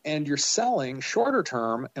 and you're selling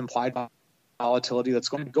shorter-term implied volatility that's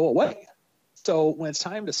going to go away. So when it's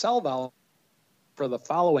time to sell volatility for the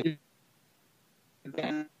following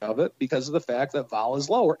of it, because of the fact that vol is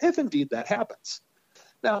lower, if indeed that happens.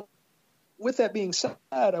 Now, with that being said,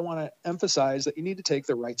 I want to emphasize that you need to take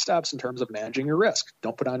the right steps in terms of managing your risk.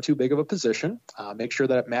 Don't put on too big of a position. Make sure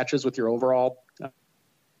that it matches with your overall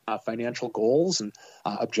financial goals and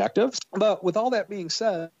objectives. But with all that being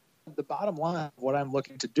said, the bottom line of what I'm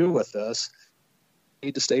looking to do with this, you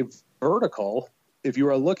need to stay vertical if you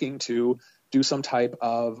are looking to do some type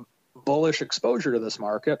of bullish exposure to this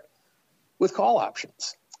market with call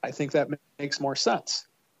options. I think that makes more sense.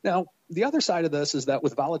 Now, the other side of this is that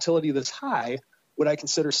with volatility this high, would I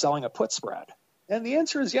consider selling a put spread? And the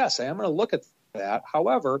answer is yes, I am going to look at that.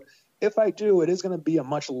 However, if I do, it is going to be a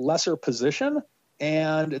much lesser position,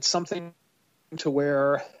 and it's something to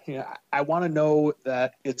where I want to know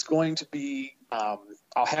that it's going to be,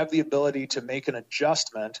 I'll have the ability to make an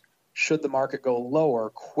adjustment should the market go lower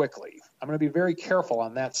quickly. I'm going to be very careful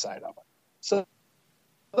on that side of it. So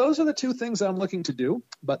those are the two things that I'm looking to do.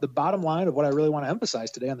 But the bottom line of what I really want to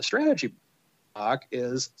emphasize today on the strategy block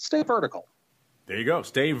is stay vertical. There you go.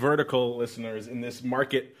 Stay vertical, listeners, in this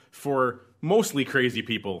market for mostly crazy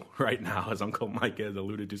people right now, as Uncle Mike has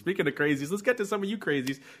alluded to. Speaking of crazies, let's get to some of you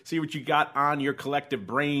crazies, see what you got on your collective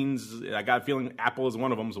brains. I got a feeling Apple is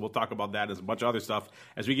one of them, so we'll talk about that and a bunch of other stuff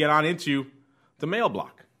as we get on into the mail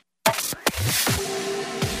block.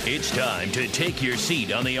 It's time to take your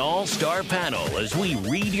seat on the All-Star panel as we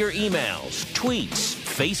read your emails, tweets,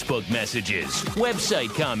 Facebook messages, website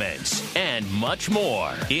comments, and much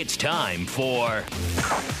more. It's time for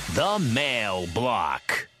the mail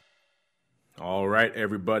block. All right,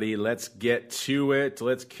 everybody, let's get to it.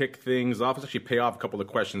 Let's kick things off. Let's actually pay off a couple of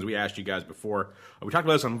questions we asked you guys before. We talked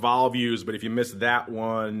about this on vol views, but if you missed that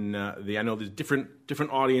one, I know there's different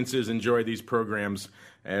audiences enjoy these programs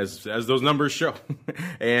as those numbers show.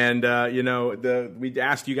 And, we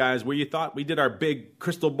asked you guys where you thought we did our big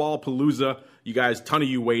crystal ball palooza. You guys, ton of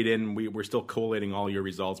you weighed in. We're still collating all your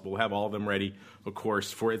results, but we'll have all of them ready, of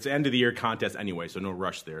course, for its end of the year contest anyway, so no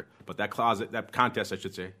rush there. But that contest, I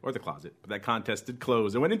should say, or the closet, but that contest did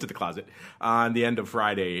close. It went into the closet on the end of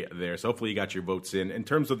Friday there. So hopefully you got your votes in. In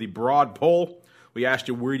terms of the broad poll, we asked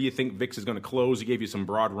you, where do you think VIX is going to close? We gave you some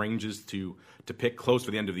broad ranges to pick close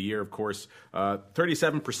for the end of the year, of course.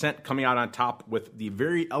 37% coming out on top with the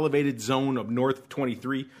very elevated zone of north of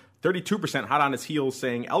 23. 32% hot on its heels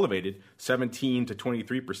saying elevated, 17 to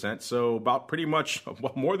 23%. So about pretty much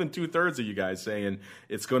more than 2/3 of you guys saying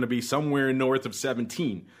it's going to be somewhere north of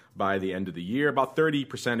 17 by the end of the year. About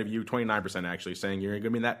 30% of you, 29% actually, saying you're going to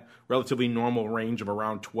be in that relatively normal range of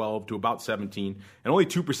around 12 to about 17. And only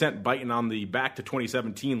 2% biting on the back to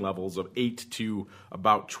 2017 levels of 8 to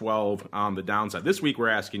about 12 on the downside. This week we're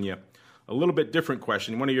asking you a little bit different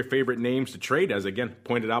question. One of your favorite names to trade, as again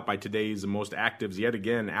pointed out by today's most actives yet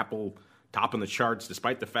again, Apple topping the charts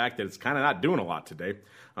despite the fact that it's kind of not doing a lot today.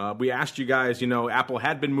 We asked you guys, Apple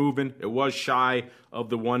had been moving. It was shy of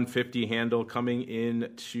the 150 handle coming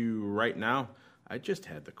into right now. I just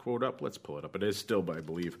had the quote up. Let's pull it up. It is still, I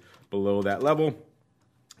believe, below that level.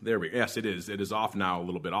 There we go. Yes, it is. It is off now a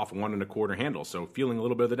little bit, off 1.25 handle. So feeling a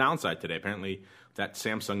little bit of the downside today. Apparently that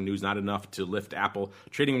Samsung news not enough to lift Apple.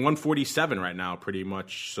 Trading 147 right now pretty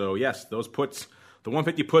much. So yes, those puts, the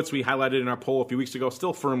 150 puts we highlighted in our poll a few weeks ago,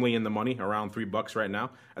 still firmly in the money, around $3 right now.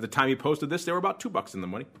 At the time we posted this, they were about $2 in the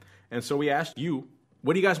money. And so we asked you,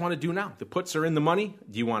 what do you guys want to do now? The puts are in the money.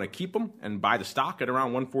 Do you want to keep them and buy the stock at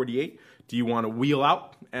around 148? Do you want to wheel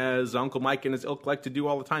out, as Uncle Mike and his ilk like to do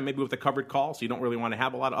all the time, maybe with a covered call, so you don't really want to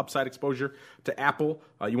have a lot of upside exposure to Apple?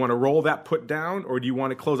 You want to roll that put down, or do you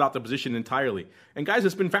want to close out the position entirely? And guys,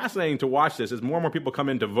 it's been fascinating to watch this as more and more people come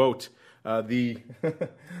in to vote. The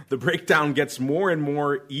breakdown gets more and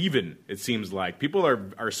more even, it seems like. People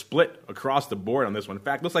are split across the board on this one. In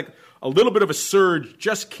fact, it looks like a little bit of a surge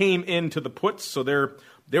just came into the puts, so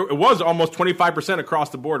it was almost 25% across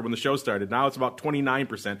the board when the show started. Now it's about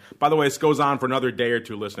 29%. By the way, this goes on for another day or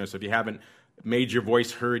two, listeners. So if you haven't made your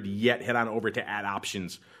voice heard yet, head on over to Ad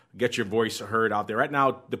Options. Get your voice heard out there. Right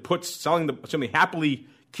now, the puts, certainly happily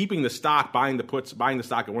keeping the stock, buying the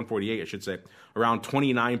stock at 148, I should say, around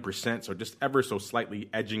 29%. So just ever so slightly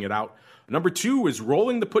edging it out. Number 2 is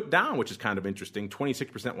rolling the put down, which is kind of interesting.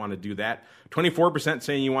 26% want to do that. 24%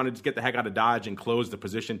 saying you want to just get the heck out of Dodge and close the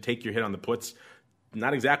position, take your hit on the puts.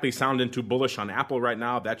 Not exactly sounding too bullish on Apple right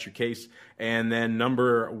now, if that's your case. And then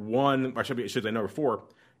number 4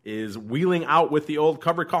 is wheeling out with the old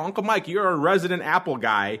covered call. Uncle Mike, you're a resident Apple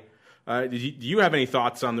guy. Do you have any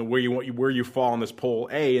thoughts on where you fall on this poll,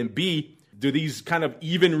 A? And B, do these kind of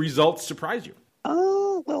even results surprise you? A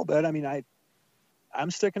little bit. I mean,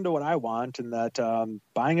 I'm sticking to what I want, and that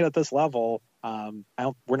buying it at this level,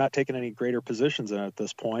 we're not taking any greater positions in it at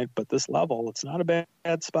this point, but this level, it's not a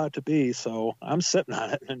bad spot to be, so I'm sitting on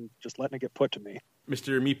it and just letting it get put to me.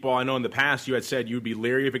 Mr. Meatball, I know in the past you had said you'd be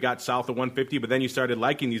leery if it got south of 150, but then you started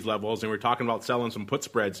liking these levels, and we're talking about selling some put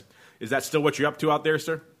spreads. Is that still what you're up to out there,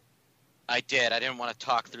 sir? I did. I didn't want to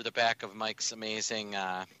talk through the back of Mike's amazing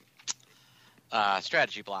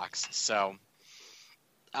strategy blocks, so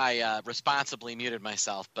I responsibly muted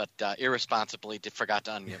myself, but irresponsibly forgot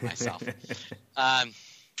to unmute myself.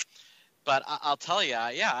 But I'll tell you,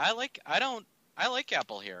 I I like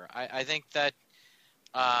Apple here. I think that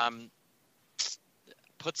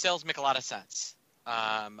put sales make a lot of sense.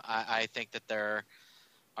 I think that there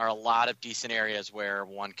are a lot of decent areas where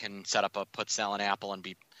one can set up a put sell in Apple and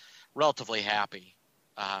be relatively happy,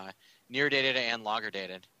 near dated and longer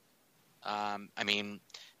dated. I mean,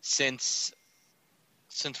 since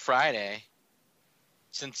Friday,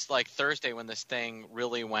 since like Thursday when this thing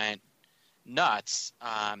really went nuts,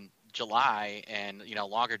 July and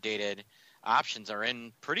longer dated options are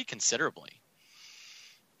in pretty considerably,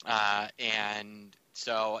 and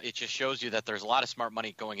so it just shows you that there's a lot of smart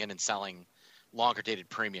money going in and selling longer dated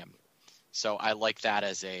premium. So I like that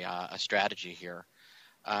as a strategy here.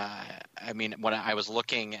 I mean, when I was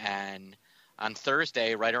looking and on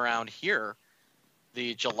Thursday, right around here,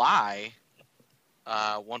 the July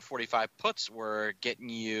 145 puts were getting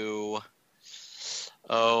you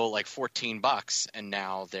like $14, and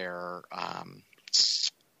now they're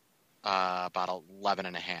about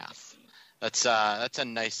 11.5. That's a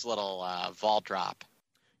nice little vol drop.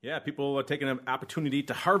 Yeah, people are taking an opportunity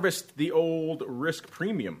to harvest the old risk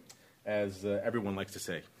premium, as everyone likes to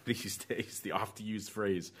say these days, the oft-used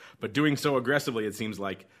phrase. But doing so aggressively, it seems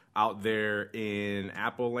like, out there in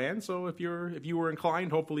Apple land. So if you were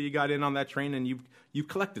inclined, hopefully you got in on that train and you've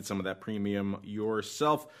collected some of that premium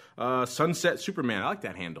yourself. Sunset Superman, I like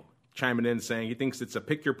that handle, chiming in saying he thinks it's a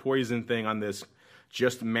pick your poison thing on this.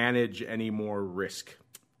 Just manage any more risk.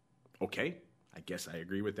 Okay, I guess I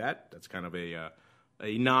agree with that. That's kind of a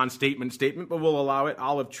non-statement statement, but we'll allow it.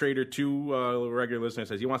 Olive Trader 2, regular listener,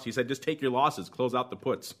 says he said just take your losses, close out the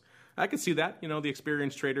puts. I can see that. The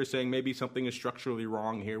experienced trader saying maybe something is structurally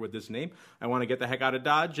wrong here with this name. I want to get the heck out of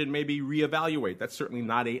Dodge and maybe reevaluate. That's certainly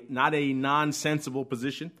not a non-sensible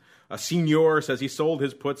position. Senior says he sold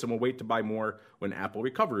his puts and will wait to buy more when Apple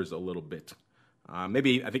recovers a little bit. I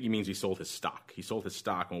think he means he sold his stock. He sold his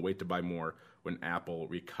stock and will wait to buy more when Apple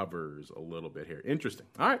recovers a little bit here. Interesting.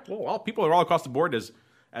 All right. Well, people are all across the board as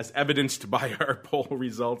evidenced by our poll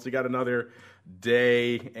results. We got another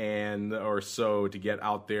day or so to get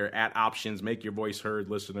out there at options. Make your voice heard,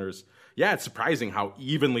 listeners. Yeah, it's surprising how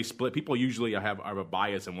evenly split. People usually have a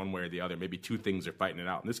bias in one way or the other. Maybe two things are fighting it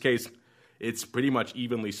out. In this case, it's pretty much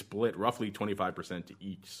evenly split, roughly 25% to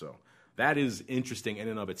each. So that is interesting in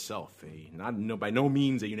and of itself. By no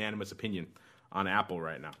means a unanimous opinion on Apple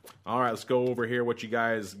right now. All right, let's go over here what you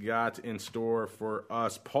guys got in store for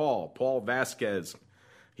us. Paul Vasquez.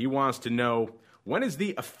 He wants to know, when is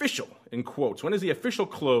the official, in quotes, when is the official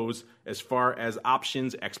close as far as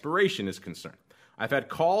options expiration is concerned? I've had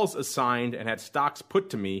calls assigned and had stocks put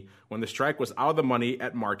to me when the strike was out of the money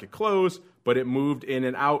at market close, but it moved in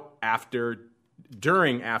and out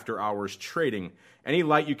during after hours trading. Any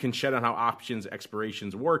light you can shed on how options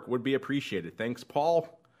expirations work would be appreciated. Thanks,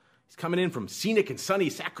 Paul. He's coming in from scenic and sunny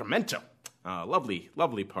Sacramento.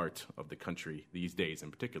 Lovely part of the country these days in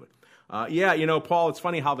particular. Paul, it's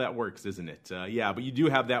funny how that works, isn't it? But you do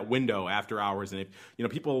have that window after hours, and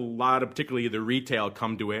if people, a lot of particularly the retail,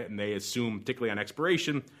 come to it and they assume, particularly on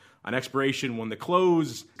expiration, when the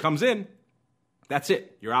close comes in, that's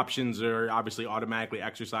it. Your options are obviously automatically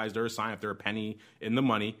exercised or assigned if they're a penny in the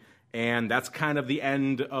money, and that's kind of the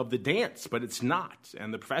end of the dance, but it's not,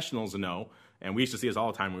 and the professionals know. And we used to see this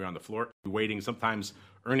all the time when we were on the floor, waiting. Sometimes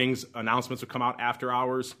earnings announcements would come out after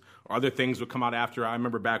hours, or other things would come out after. I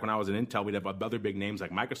remember back when I was in Intel, we'd have other big names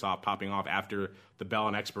like Microsoft popping off after the bell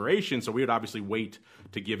and expiration. So we would obviously wait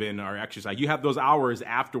to give in our exercise. You have those hours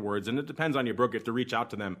afterwards, and it depends on your broker. You have to reach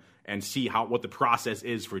out to them and see what the process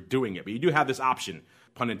is for doing it. But you do have this option,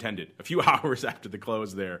 pun intended, a few hours after the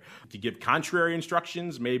close there to give contrary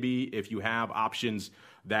instructions. Maybe if you have options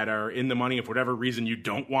that are in the money, if for whatever reason you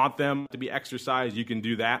don't want them to be exercised, you can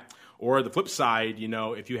do that. Or the flip side,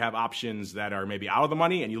 if you have options that are maybe out of the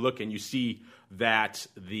money and you look and you see that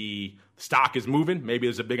the stock is moving, maybe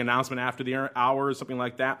there's a big announcement after the hour or something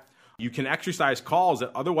like that, you can exercise calls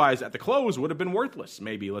that otherwise at the close would have been worthless,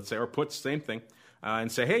 maybe, let's say, or puts, same thing,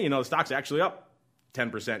 and say, hey, the stock's actually up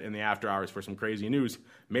 10% in the after hours for some crazy news.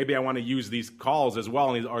 Maybe I want to use these calls as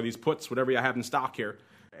well, or these puts, whatever I have in stock here,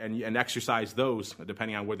 and exercise those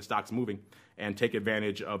depending on where the stock's moving and take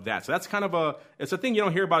advantage of that. So that's kind of it's a thing you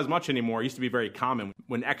don't hear about as much anymore. It used to be very common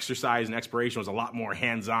when exercise and expiration was a lot more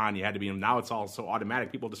hands-on. You had to be, now it's all so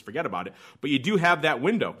automatic. People just forget about it. But you do have that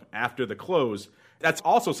window after the close. That's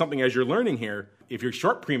also something, as you're learning here, if you're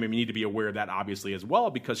short premium, you need to be aware of that obviously as well,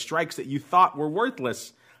 because strikes that you thought were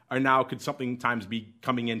worthless are now could sometimes be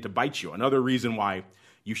coming in to bite you. Another reason why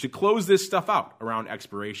you should close this stuff out around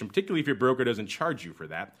expiration, particularly if your broker doesn't charge you for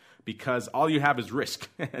that, because all you have is risk.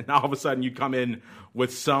 And all of a sudden you come in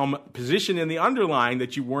with some position in the underlying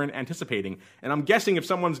that you weren't anticipating. And I'm guessing if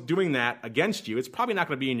someone's doing that against you, it's probably not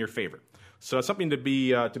going to be in your favor. So it's something to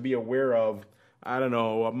be aware of. I don't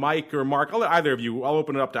know, Mike or Mark, either of you, I'll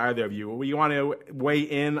open it up to either of you. You want to weigh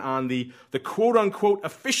in on the quote-unquote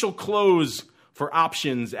official close for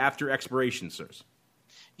options after expiration, sirs?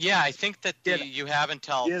 Yeah, I think that you have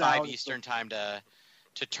until 5 Eastern time to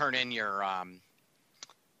turn in your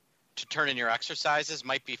exercises.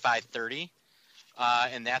 Might be 5:30,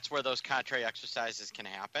 and that's where those contrary exercises can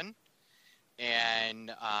happen,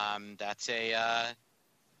 and that's a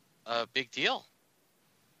big deal.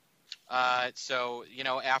 So,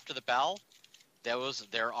 after the bell,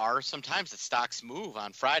 there are some times that stocks move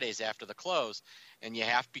on Fridays after the close, and you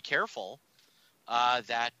have to be careful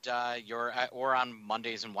that or on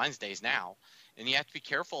Mondays and Wednesdays now, and you have to be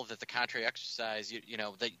careful that the contrary exercise,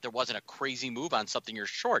 that there wasn't a crazy move on something you're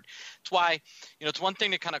short. It's why, it's one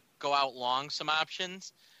thing to kind of go out long some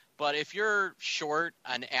options, but if you're short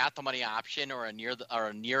an at the money option or a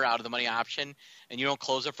near out of the money option, and you don't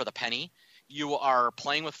close it for the penny, you are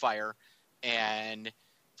playing with fire, and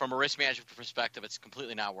from a risk management perspective, it's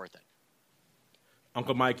completely not worth it.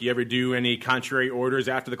 Uncle Mike, you ever do any contrary orders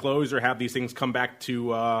after the close, or have these things come back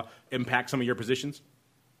to impact some of your positions?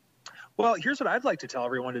 Well, here's what I'd like to tell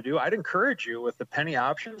everyone to do. I'd encourage you with the penny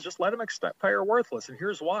options, just let them expire worthless. And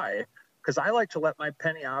here's why. Because I like to let my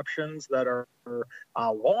penny options that are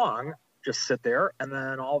long just sit there, and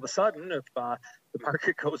then all of a sudden, if the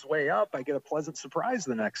market goes way up, I get a pleasant surprise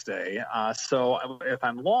the next day. So if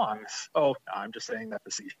I'm long, I'm just saying that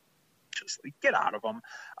facetiously, get out of them.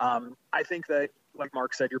 I think that, like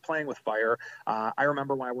Mark said, you're playing with fire. I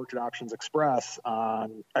remember when I worked at Options Express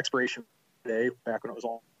on expiration day, back when it was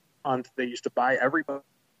all on, they used to buy everybody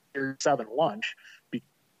 7 lunch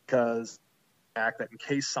because the fact that in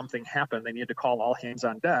case something happened, they needed to call all hands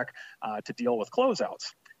on deck to deal with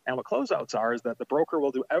closeouts. And what closeouts are is that the broker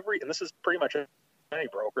will do and this is pretty much any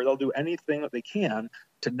broker, they'll do anything that they can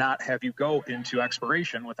to not have you go into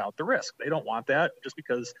expiration without the risk. They don't want that just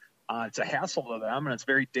because it's a hassle to them and it's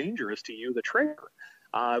very dangerous to you, the trader.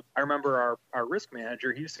 I remember our risk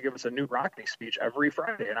manager, he used to give us a Newt Rockney speech every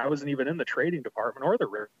Friday, and I wasn't even in the trading department or the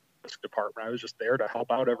risk department. I was just there to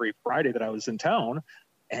help out every Friday that I was in town.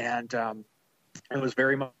 And it was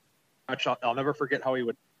very much, I'll never forget how he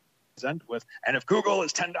would present with, and if Google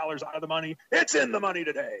is $10 out of the money, it's in the money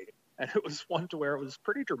today. And it was one to where it was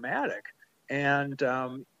pretty dramatic. And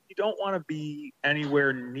you don't want to be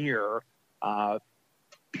anywhere near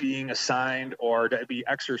being assigned or to be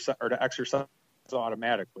exercise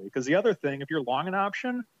automatically. Because the other thing, if you're long an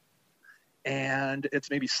option and it's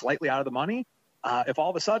maybe slightly out of the money, if all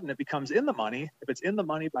of a sudden it becomes in the money, if it's in the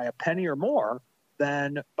money by a penny or more,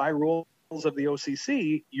 then by rules of the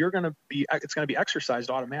OCC, it's going to be exercised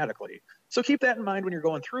automatically. So keep that in mind when you're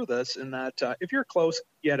going through this, in that if you're close,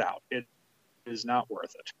 get out. It is not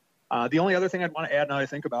worth it. The only other thing I'd want to add now I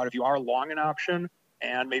think about, if you are long an option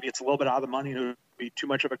and maybe it's a little bit out of the money, it would be too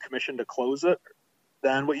much of a commission to close it,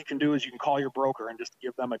 then what you can do is you can call your broker and just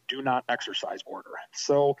give them a do not exercise order.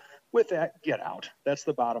 So with that, get out. That's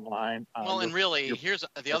the bottom line. And really, here's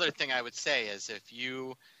the other thing I would say is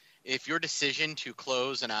if your decision to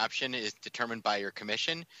close an option is determined by your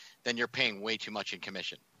commission, then you're paying way too much in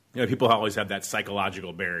commission. People always have that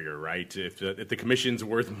psychological barrier, right? If the commission's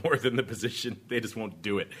worth more than the position, they just won't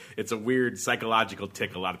do it. It's a weird psychological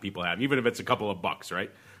tick a lot of people have, even if it's a couple of bucks,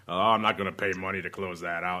 right? Oh, I'm not going to pay money to close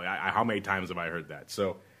that out. How many times have I heard that?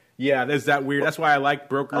 So, yeah, there's that weird. That's why I like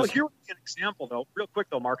brokers. Oh, here's an example, though. Real quick,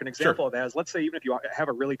 though, Mark, an example of that is, let's say even if you have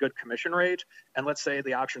a really good commission rate, and let's say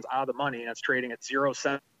the option's out of the money and it's trading at 0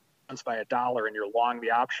 cents by $1 and you're long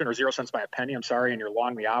the option, or 0 cents by a penny, and you're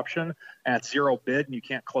long the option, and it's zero bid and you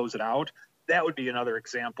can't close it out. That would be another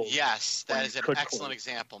example. Yes, that is an excellent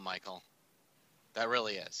example, Michael. That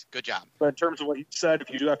really is. Good job. But in terms of what you said, if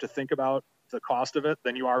you do have to think about the cost of it,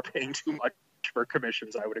 then you are paying too much for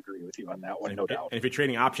commissions. I would agree with you on that one, no doubt. And if you're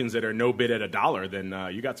trading options that are no bid at $1,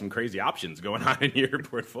 then you got some crazy options going on in your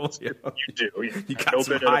portfolio. You do. You got no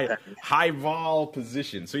some high vol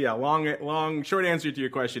positions. So yeah, long short answer to your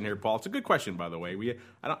question here, Paul. It's a good question, by the way.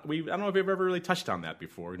 I don't know if we've ever really touched on that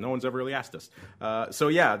before. No one's ever really asked us. So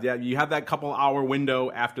yeah, you have that couple hour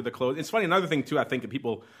window after the close. It's funny. Another thing too, I think that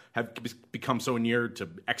people have become so near to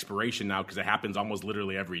expiration now because it happens almost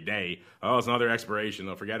literally every day. Oh, it's another expiration.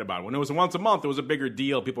 They'll forget about it. When it was once a month, it was a bigger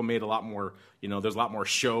deal. People made a lot more, there's a lot more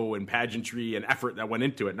show and pageantry and effort that went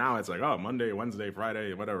into it. Now it's like, oh, Monday, Wednesday,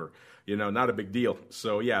 Friday, whatever. Not a big deal.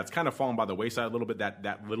 So, yeah, it's kind of fallen by the wayside a little bit,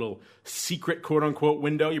 that little secret quote-unquote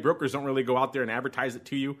window. Your brokers don't really go out there and advertise it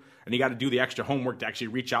to you, and you got to do the extra homework to actually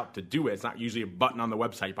reach out to do it. It's not usually a button on the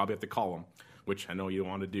website. You probably have to call them, which I know you don't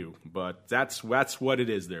want to do. But that's what it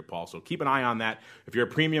is there, Paul. So keep an eye on that. If you're a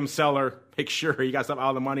premium seller, make sure you got stuff out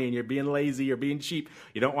of the money and you're being lazy, you're being cheap.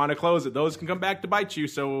 You don't want to close it. Those can come back to bite you.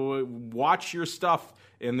 So watch your stuff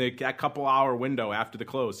in that couple-hour window after the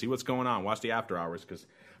close. See what's going on. Watch the after hours because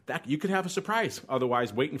that you could have a surprise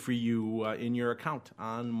otherwise waiting for you in your account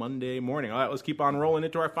on Monday morning. All right, let's keep on rolling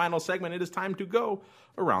into our final segment. It is time to go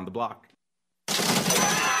around the block.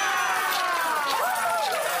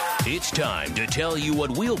 It's time to tell you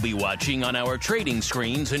what we'll be watching on our trading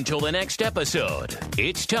screens until the next episode.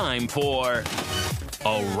 It's time for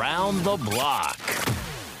Around the Block.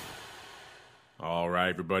 All right,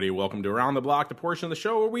 everybody, welcome to Around the Block, the portion of the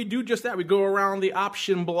show where we do just that. We go around the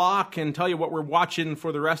option block and tell you what we're watching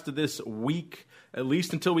for the rest of this week, at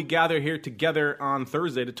least until we gather here together on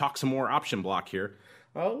Thursday to talk some more option block here.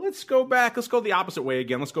 Let's go back. Let's go the opposite way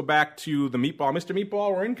again. Let's go back to the Meatball. Mr.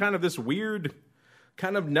 Meatball, we're in kind of this weird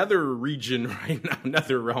kind of nether region right now.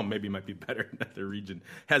 Nether realm maybe might be better. Nether region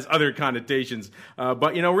has other connotations.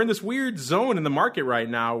 But, we're in this weird zone in the market right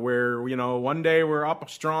now where, one day we're up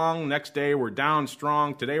strong, next day we're down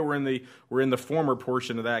strong. Today we're in the former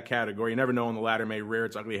portion of that category. You never know when the latter may rear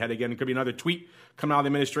its ugly head again. It could be another tweet coming out of the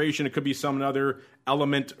administration. It could be some other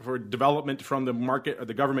element for development from the market or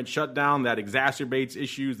the government shutdown that exacerbates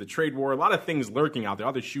issues, the trade war, a lot of things lurking out there,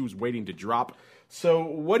 other shoes waiting to drop. So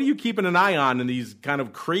what are you keeping an eye on in these kind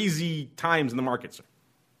of crazy times in the market, sir?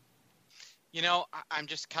 I'm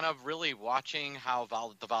just kind of really watching how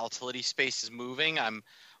the volatility space is moving. I'm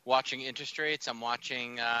watching interest rates. I'm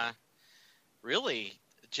watching really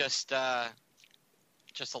just a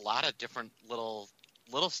lot of different little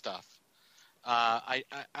stuff. I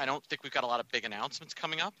don't think we've got a lot of big announcements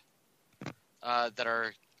coming up that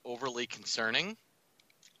are overly concerning.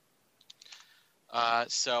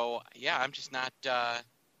 So yeah, I'm just not.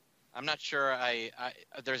 I'm not sure.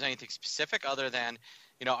 There's anything specific other than,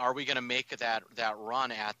 are we going to make that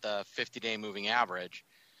run at the 50-day moving average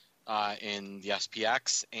in the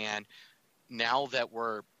SPX? And now that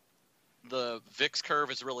the VIX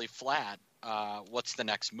curve is really flat, what's the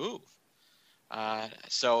next move?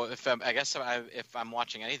 So if I'm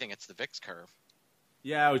watching anything, it's the VIX curve.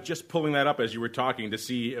 Yeah, I was just pulling that up as you were talking to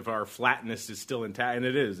see if our flatness is still intact, and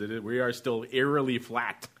it is. We are still eerily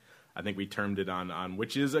flat, I think we termed it on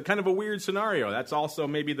which is a kind of a weird scenario. That's also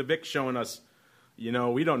maybe the VIX showing us,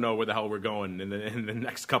 we don't know where the hell we're going in the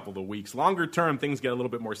next couple of weeks. Longer term, things get a little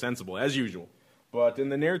bit more sensible, as usual. But in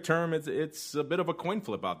the near term, it's a bit of a coin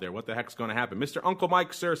flip out there. What the heck's going to happen? Mr. Uncle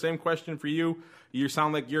Mike, sir, same question for you. You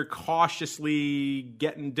sound like you're cautiously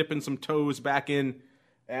dipping some toes back in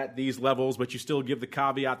at these levels, but you still give the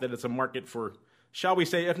caveat that it's a market for, shall we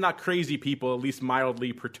say, if not crazy people, at least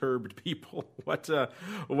mildly perturbed people. What are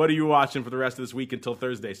you watching for the rest of this week until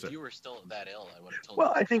Thursday, sir? If you were still that ill, I would have told you.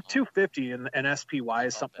 Well, I think 250 and SPY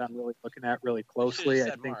is something I'm really looking at really closely.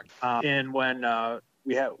 I think, and when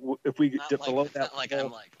if we dip below that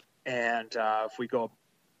level, and if we go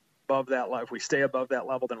above that level, if we stay above that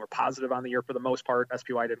level, then we're positive on the year for the most part.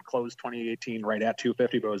 SPY didn't close 2018 right at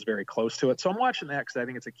 250, but it was very close to it. So I'm watching that because I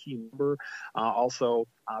think it's a key number. Also,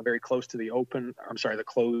 very close to the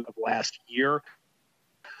close of last year.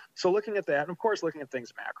 So looking at that, and of course, looking at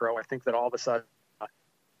things macro, I think that all of a sudden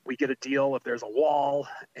we get a deal if there's a wall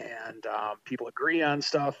and people agree on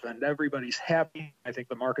stuff and everybody's happy. I think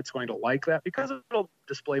the market's going to like that because it'll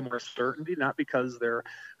display more certainty, not because they're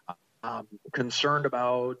concerned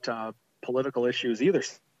about political issues either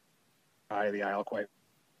side of the aisle quite.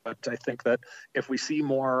 But I think that if we see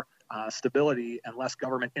more stability and less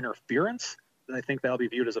government interference, then I think that'll be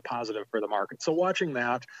viewed as a positive for the market. So watching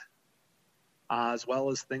that, as well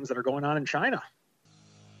as things that are going on in China.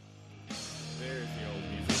 There's the old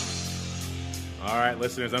music. All right,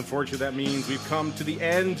 listeners, unfortunately that means we've come to the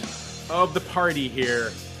end of the party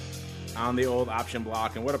here on the old option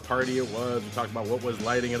block, and what a party it was. We talked about what was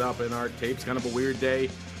lighting it up in our tapes. Kind of a weird day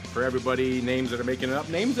for everybody. Names that are making it up,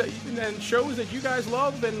 names that and shows that you guys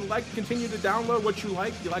love and like to continue to download. What you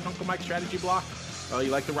like? You like Uncle Mike's strategy block? You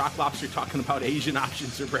like the Rock Lobster talking about Asian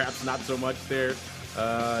options, or perhaps not so much there.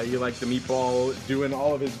 You like the Meatball doing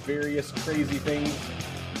all of his various crazy things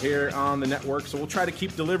here on the network. So we'll try to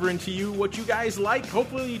keep delivering to you what you guys like.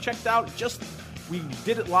 Hopefully you checked out just we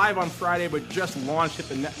did it live on Friday, but just launched, hit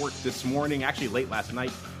the network this morning, actually late last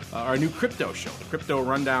night, our new crypto show, the Crypto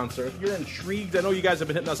Rundown. So if you're intrigued, I know you guys have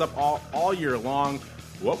been hitting us up all year long.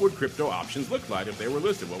 What would crypto options look like if they were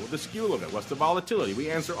listed? What would the skew look like? What's the volatility?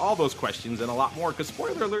 We answer all those questions and a lot more, because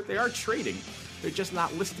spoiler alert, they are trading. They're just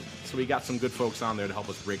not listed. So we got some good folks on there to help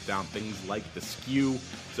us break down things like the skew.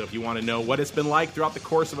 So if you want to know what it's been like throughout the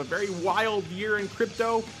course of a very wild year in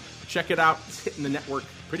crypto, check it out. It's hitting the network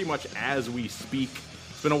pretty much as we speak.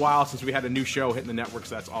 It's been a while since we had a new show hitting the network,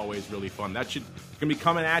 so that's always really fun. That's going to be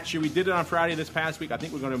coming at you. We did it on Friday this past week. I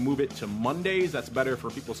think we're going to move it to Mondays. That's better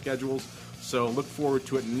for people's schedules. So look forward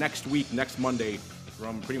to it next week, next Monday,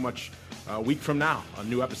 from pretty much a week from now. A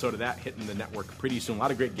new episode of that hitting the network pretty soon. A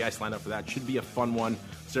lot of great guests lined up for that. Should be a fun one.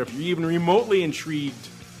 So if you're even remotely intrigued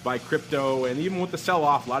by crypto, and even with the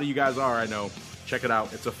sell-off, a lot of you guys are, I know. Check it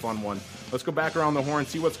out. It's a fun one. Let's go back around the horn,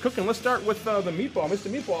 see what's cooking. Let's start with the Meatball.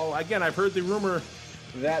 Mr. Meatball, again, I've heard the rumor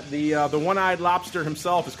that the one-eyed lobster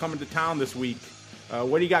himself is coming to town this week.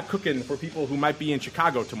 What do you got cooking for people who might be in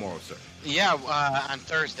Chicago tomorrow, sir? Yeah, on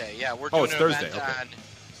Thursday. Yeah, we're doing it's Thursday. Okay.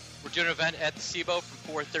 We're doing an event at the SIBO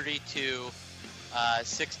from 4:30 to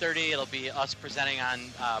 6:30. It'll be us presenting on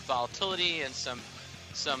volatility and some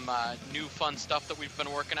new fun stuff that we've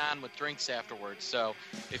been working on with drinks afterwards. So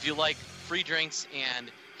if you like free drinks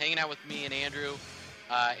and hanging out with me and Andrew,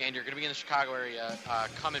 and you're going to be in the Chicago area,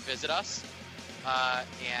 come and visit us.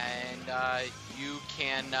 You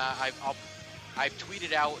can. I've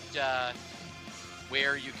tweeted out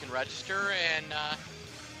where you can register, and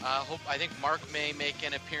I think Mark may make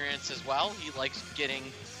an appearance as well. He likes getting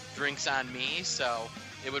drinks on me, so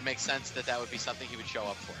it would make sense that would be something he would show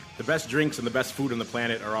up for. The best drinks and the best food on the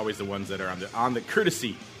planet are always the ones that are on the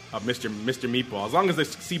courtesy of Mr. Meatball. As long as the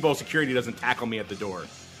SIBO security doesn't tackle me at the door,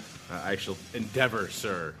 I shall endeavor,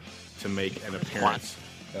 sir, to make an appearance.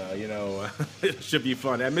 It should be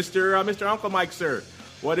fun. And Mr. Uncle Mike, sir,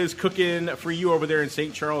 what is cooking for you over there in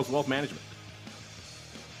St. Charles Wealth Management?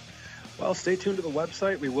 Well, stay tuned to the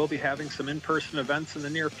website. We will be having some in-person events in the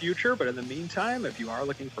near future, but in the meantime, if you are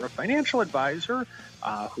looking for a financial advisor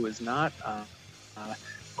who is not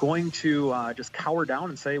going to just cower down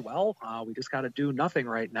and say, well, we just got to do nothing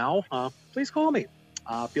right now, please call me.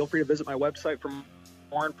 Feel free to visit my website for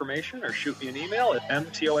more information or shoot me an email at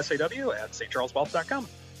mtosaw@stcharleswealth.com.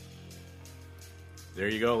 There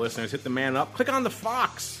you go, listeners. Hit the man up. Click on the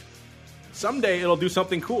Fox. Someday it'll do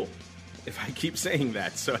something cool, if I keep saying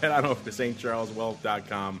that. So head on over to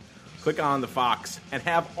stcharleswealth.com. Click on the Fox and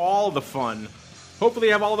have all the fun. Hopefully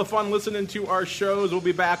have all the fun listening to our shows. We'll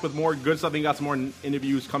be back with more good stuff. We got some more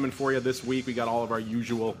interviews coming for you this week. We got all of our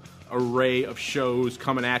usual array of shows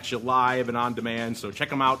coming at you live and on demand. So check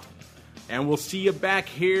them out. And we'll see you back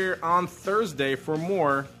here on Thursday for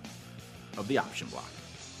more of the Option Block.